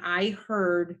day when I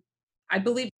heard, I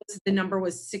believe the number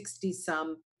was 60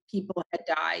 some people had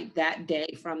died that day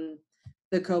from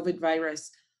the COVID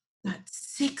virus.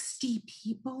 That's 60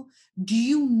 people. Do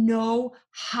you know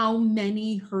how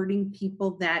many hurting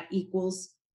people that equals?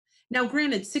 Now,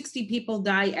 granted, 60 people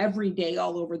die every day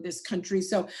all over this country.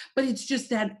 But it's just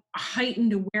that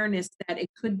heightened awareness that it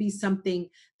could be something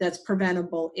that's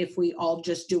preventable if we all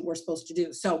just do what we're supposed to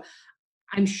do. So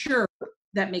I'm sure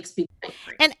that makes people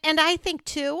angry. And I think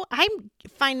too, I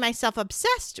find myself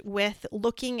obsessed with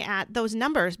looking at those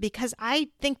numbers, because I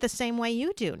think the same way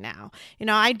you do now.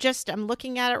 I'm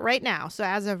looking at it right now. So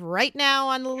as of right now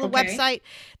on the little website,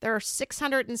 there are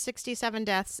 667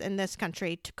 deaths in this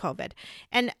country to COVID.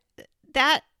 And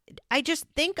that, I just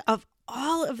think of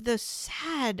all of the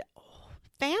sad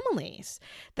families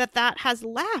that has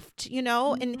left,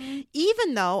 and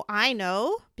even though I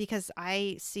know, because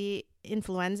I see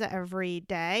influenza every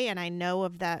day, and I know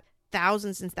of the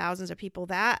thousands and thousands of people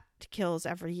that kills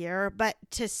every year, but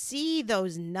to see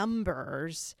those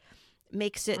numbers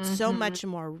makes it so much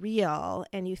more real,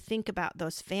 and you think about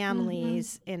those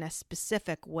families in a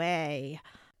specific way.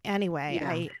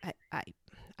 Anyway,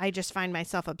 I just find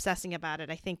myself obsessing about it,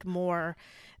 I think, more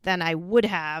than I would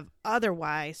have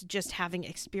otherwise, just having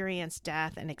experienced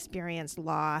death and experienced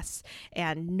loss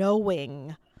and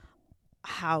knowing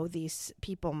how these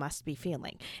people must be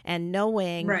feeling, and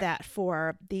knowing that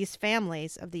for these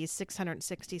families of these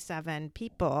 667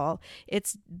 people,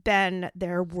 it's been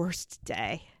their worst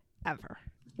day ever.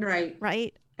 Right.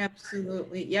 right?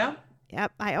 Absolutely. Yep.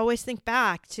 Yep. I always think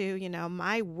back to,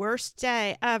 my worst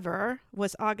day ever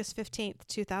was August 15th,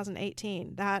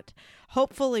 2018. That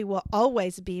hopefully will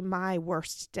always be my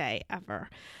worst day ever.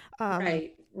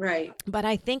 Right. Right. But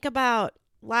I think about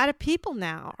a lot of people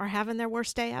now are having their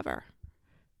worst day ever.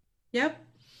 Yep.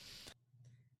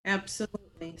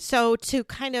 Absolutely. So to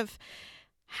kind of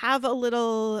have a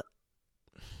little,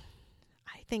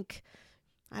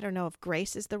 I don't know if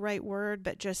grace is the right word,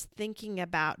 but just thinking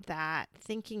about that,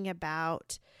 thinking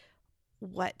about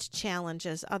what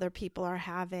challenges other people are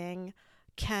having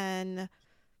can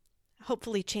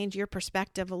hopefully change your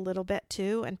perspective a little bit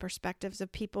too, and perspectives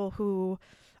of people who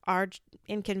are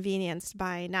inconvenienced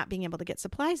by not being able to get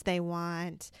supplies they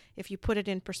want. If you put it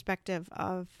in perspective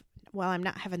of, well, I'm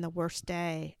not having the worst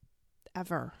day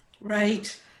ever.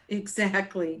 Right.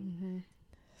 Exactly. Mm-hmm.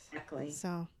 Exactly.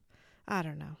 So, I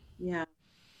don't know. Yeah.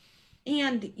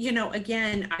 And,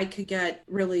 again, I could get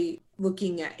really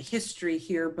looking at history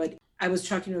here, but I was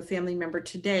talking to a family member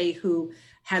today who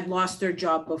had lost their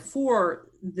job before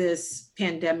this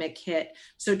pandemic hit.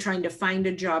 So trying to find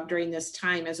a job during this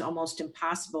time is almost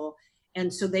impossible.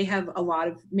 And so they have a lot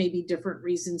of maybe different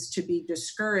reasons to be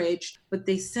discouraged, but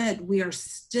they said, we are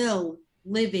still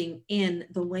living in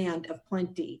the land of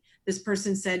plenty. This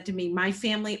person said to me, my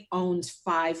family owns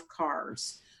 5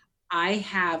 cars. I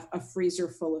have a freezer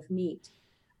full of meat.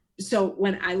 So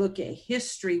when I look at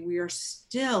history, we are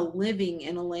still living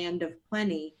in a land of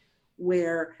plenty,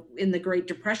 where in the Great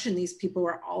Depression, these people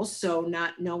were also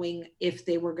not knowing if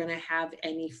they were going to have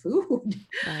any food.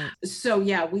 Right. So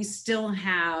yeah, we still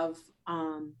have,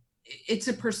 it's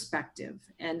a perspective.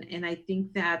 And I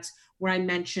think that's where I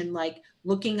mentioned, like,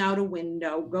 looking out a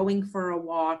window, going for a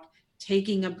walk,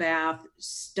 taking a bath,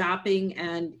 stopping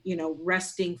and,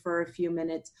 resting for a few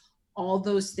minutes. All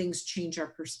those things change our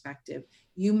perspective.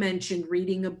 You mentioned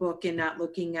reading a book and not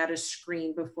looking at a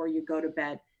screen before you go to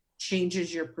bed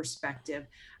changes your perspective.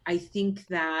 I think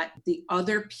that the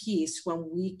other piece, when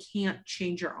we can't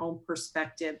change our own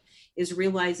perspective, is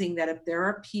realizing that if there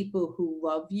are people who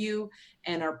love you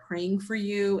and are praying for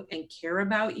you and care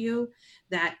about you,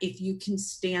 that if you can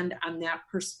stand on that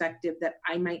perspective, that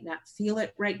I might not feel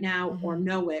it right now or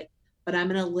know it, but I'm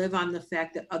going to live on the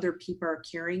fact that other people are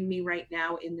carrying me right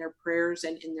now in their prayers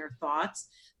and in their thoughts,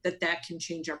 that can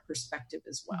change our perspective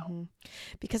as well. Mm-hmm.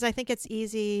 Because I think it's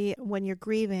easy when you're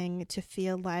grieving to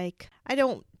feel like, I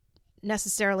don't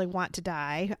necessarily want to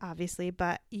die, obviously,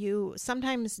 but you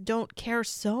sometimes don't care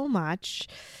so much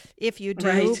if you do,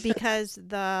 right? Because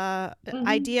the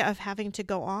idea of having to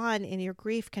go on in your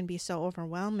grief can be so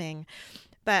overwhelming.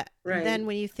 But then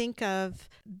when you think of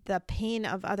the pain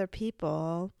of other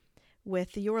people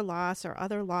with your loss or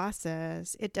other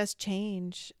losses, it does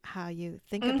change how you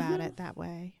think about it that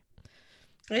way.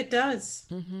 It does.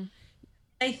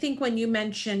 I think when you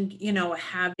mentioned,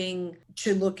 having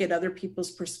to look at other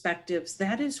people's perspectives,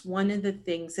 that is one of the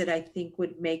things that I think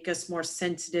would make us more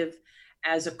sensitive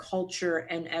as a culture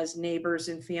and as neighbors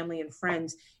and family and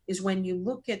friends, is when you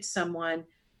look at someone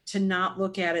to not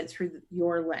look at it through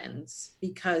your lens,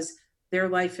 because their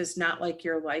life is not like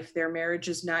your life. Their marriage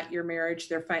is not your marriage.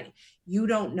 They're fighting. You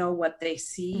don't know what they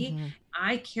see.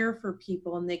 I care for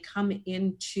people and they come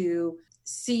into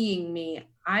seeing me.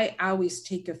 I always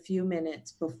take a few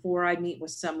minutes before I meet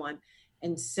with someone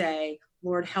and say,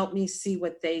 Lord, help me see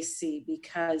what they see,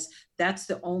 because that's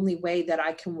the only way that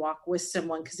I can walk with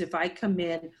someone. Because if I come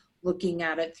in looking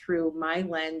at it through my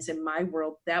lens and my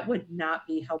world, that would not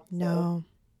be helpful. No.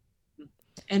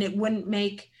 And it wouldn't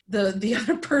make the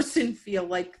other person feel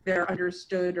like they're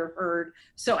understood or heard.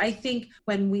 So I think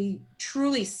when we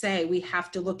truly say we have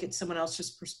to look at someone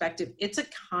else's perspective, it's a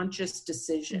conscious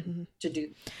decision to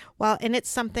do. Well, and it's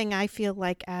something I feel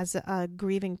like as a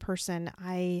grieving person,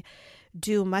 I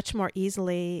do much more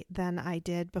easily than I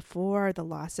did before the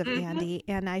loss of Andy.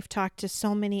 And I've talked to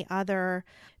so many other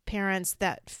parents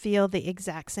that feel the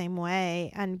exact same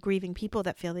way, and grieving people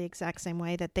that feel the exact same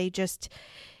way, that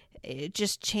it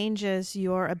just changes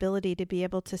your ability to be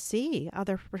able to see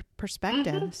other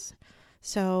perspectives.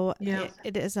 So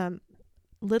it is a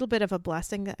little bit of a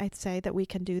blessing that I'd say that we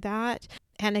can do that.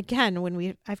 And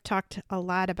again, I've talked a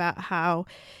lot about how,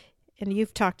 and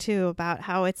you've talked too about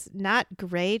how it's not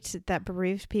great that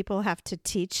bereaved people have to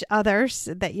teach others,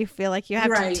 that you feel like you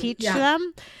have to teach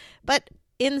them. But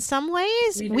in some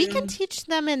ways, we can teach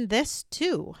them in this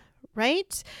too.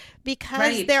 Right?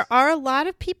 Because there are a lot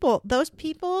of people, those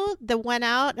people that went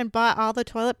out and bought all the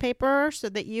toilet paper so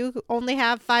that you only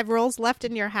have 5 rolls left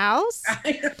in your house.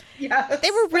 Yes.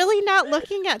 They were really not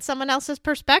looking at someone else's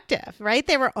perspective, right?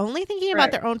 They were only thinking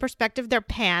about their own perspective. They're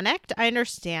panicked. I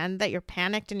understand that you're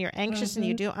panicked and you're anxious and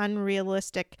you do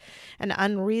unrealistic and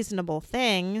unreasonable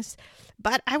things.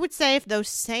 But I would say if those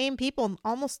same people,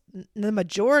 almost the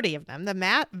majority of them,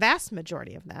 the vast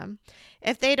majority of them,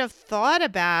 if they'd have thought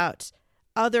about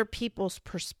other people's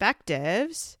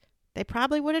perspectives, they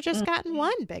probably would have just gotten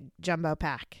one big jumbo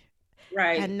pack.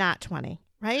 Right. And not 20,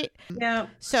 right? Yeah.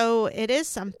 So it is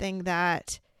something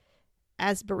that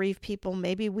as bereaved people,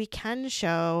 maybe we can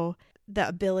show the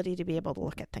ability to be able to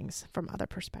look at things from other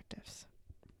perspectives.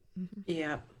 Mm-hmm.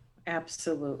 Yeah,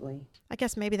 absolutely. I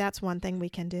guess maybe that's one thing we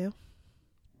can do.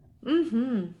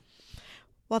 Mm-hmm.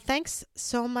 Well, thanks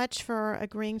so much for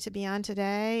agreeing to be on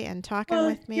today and talking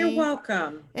with me. You're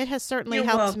welcome. It has certainly You're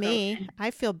helped welcome. me.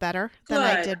 I feel better than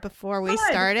I Good. did before we Good.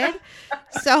 started.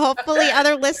 So hopefully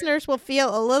other listeners will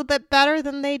feel a little bit better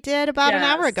than they did about an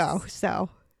hour ago. So,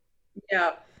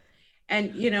 yeah.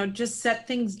 And, just set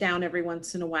things down every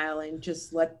once in a while and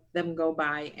just let them go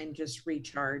by and just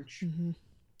recharge. mm-hmm.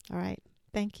 All right.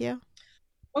 Thank you.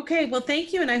 Okay. Well,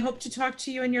 thank you. And I hope to talk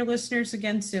to you and your listeners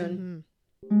again soon.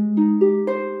 Mm-hmm.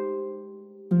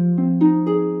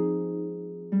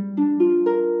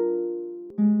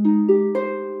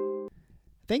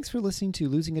 Thanks for listening to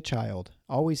Losing a Child,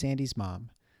 Always Andy's Mom.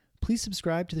 Please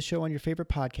subscribe to the show on your favorite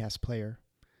podcast player.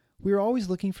 We are always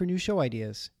looking for new show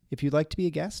ideas. If you'd like to be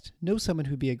a guest, know someone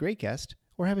who'd be a great guest,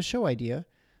 or have a show idea,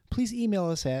 please email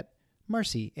us at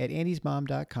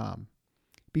marcy@andysmom.com.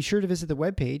 Be sure to visit the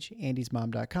webpage,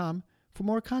 andysmom.com, for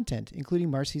more content, including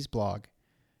Marcy's blog.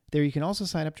 There you can also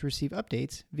sign up to receive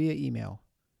updates via email.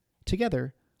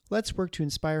 Together, let's work to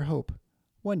inspire hope,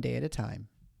 one day at a time.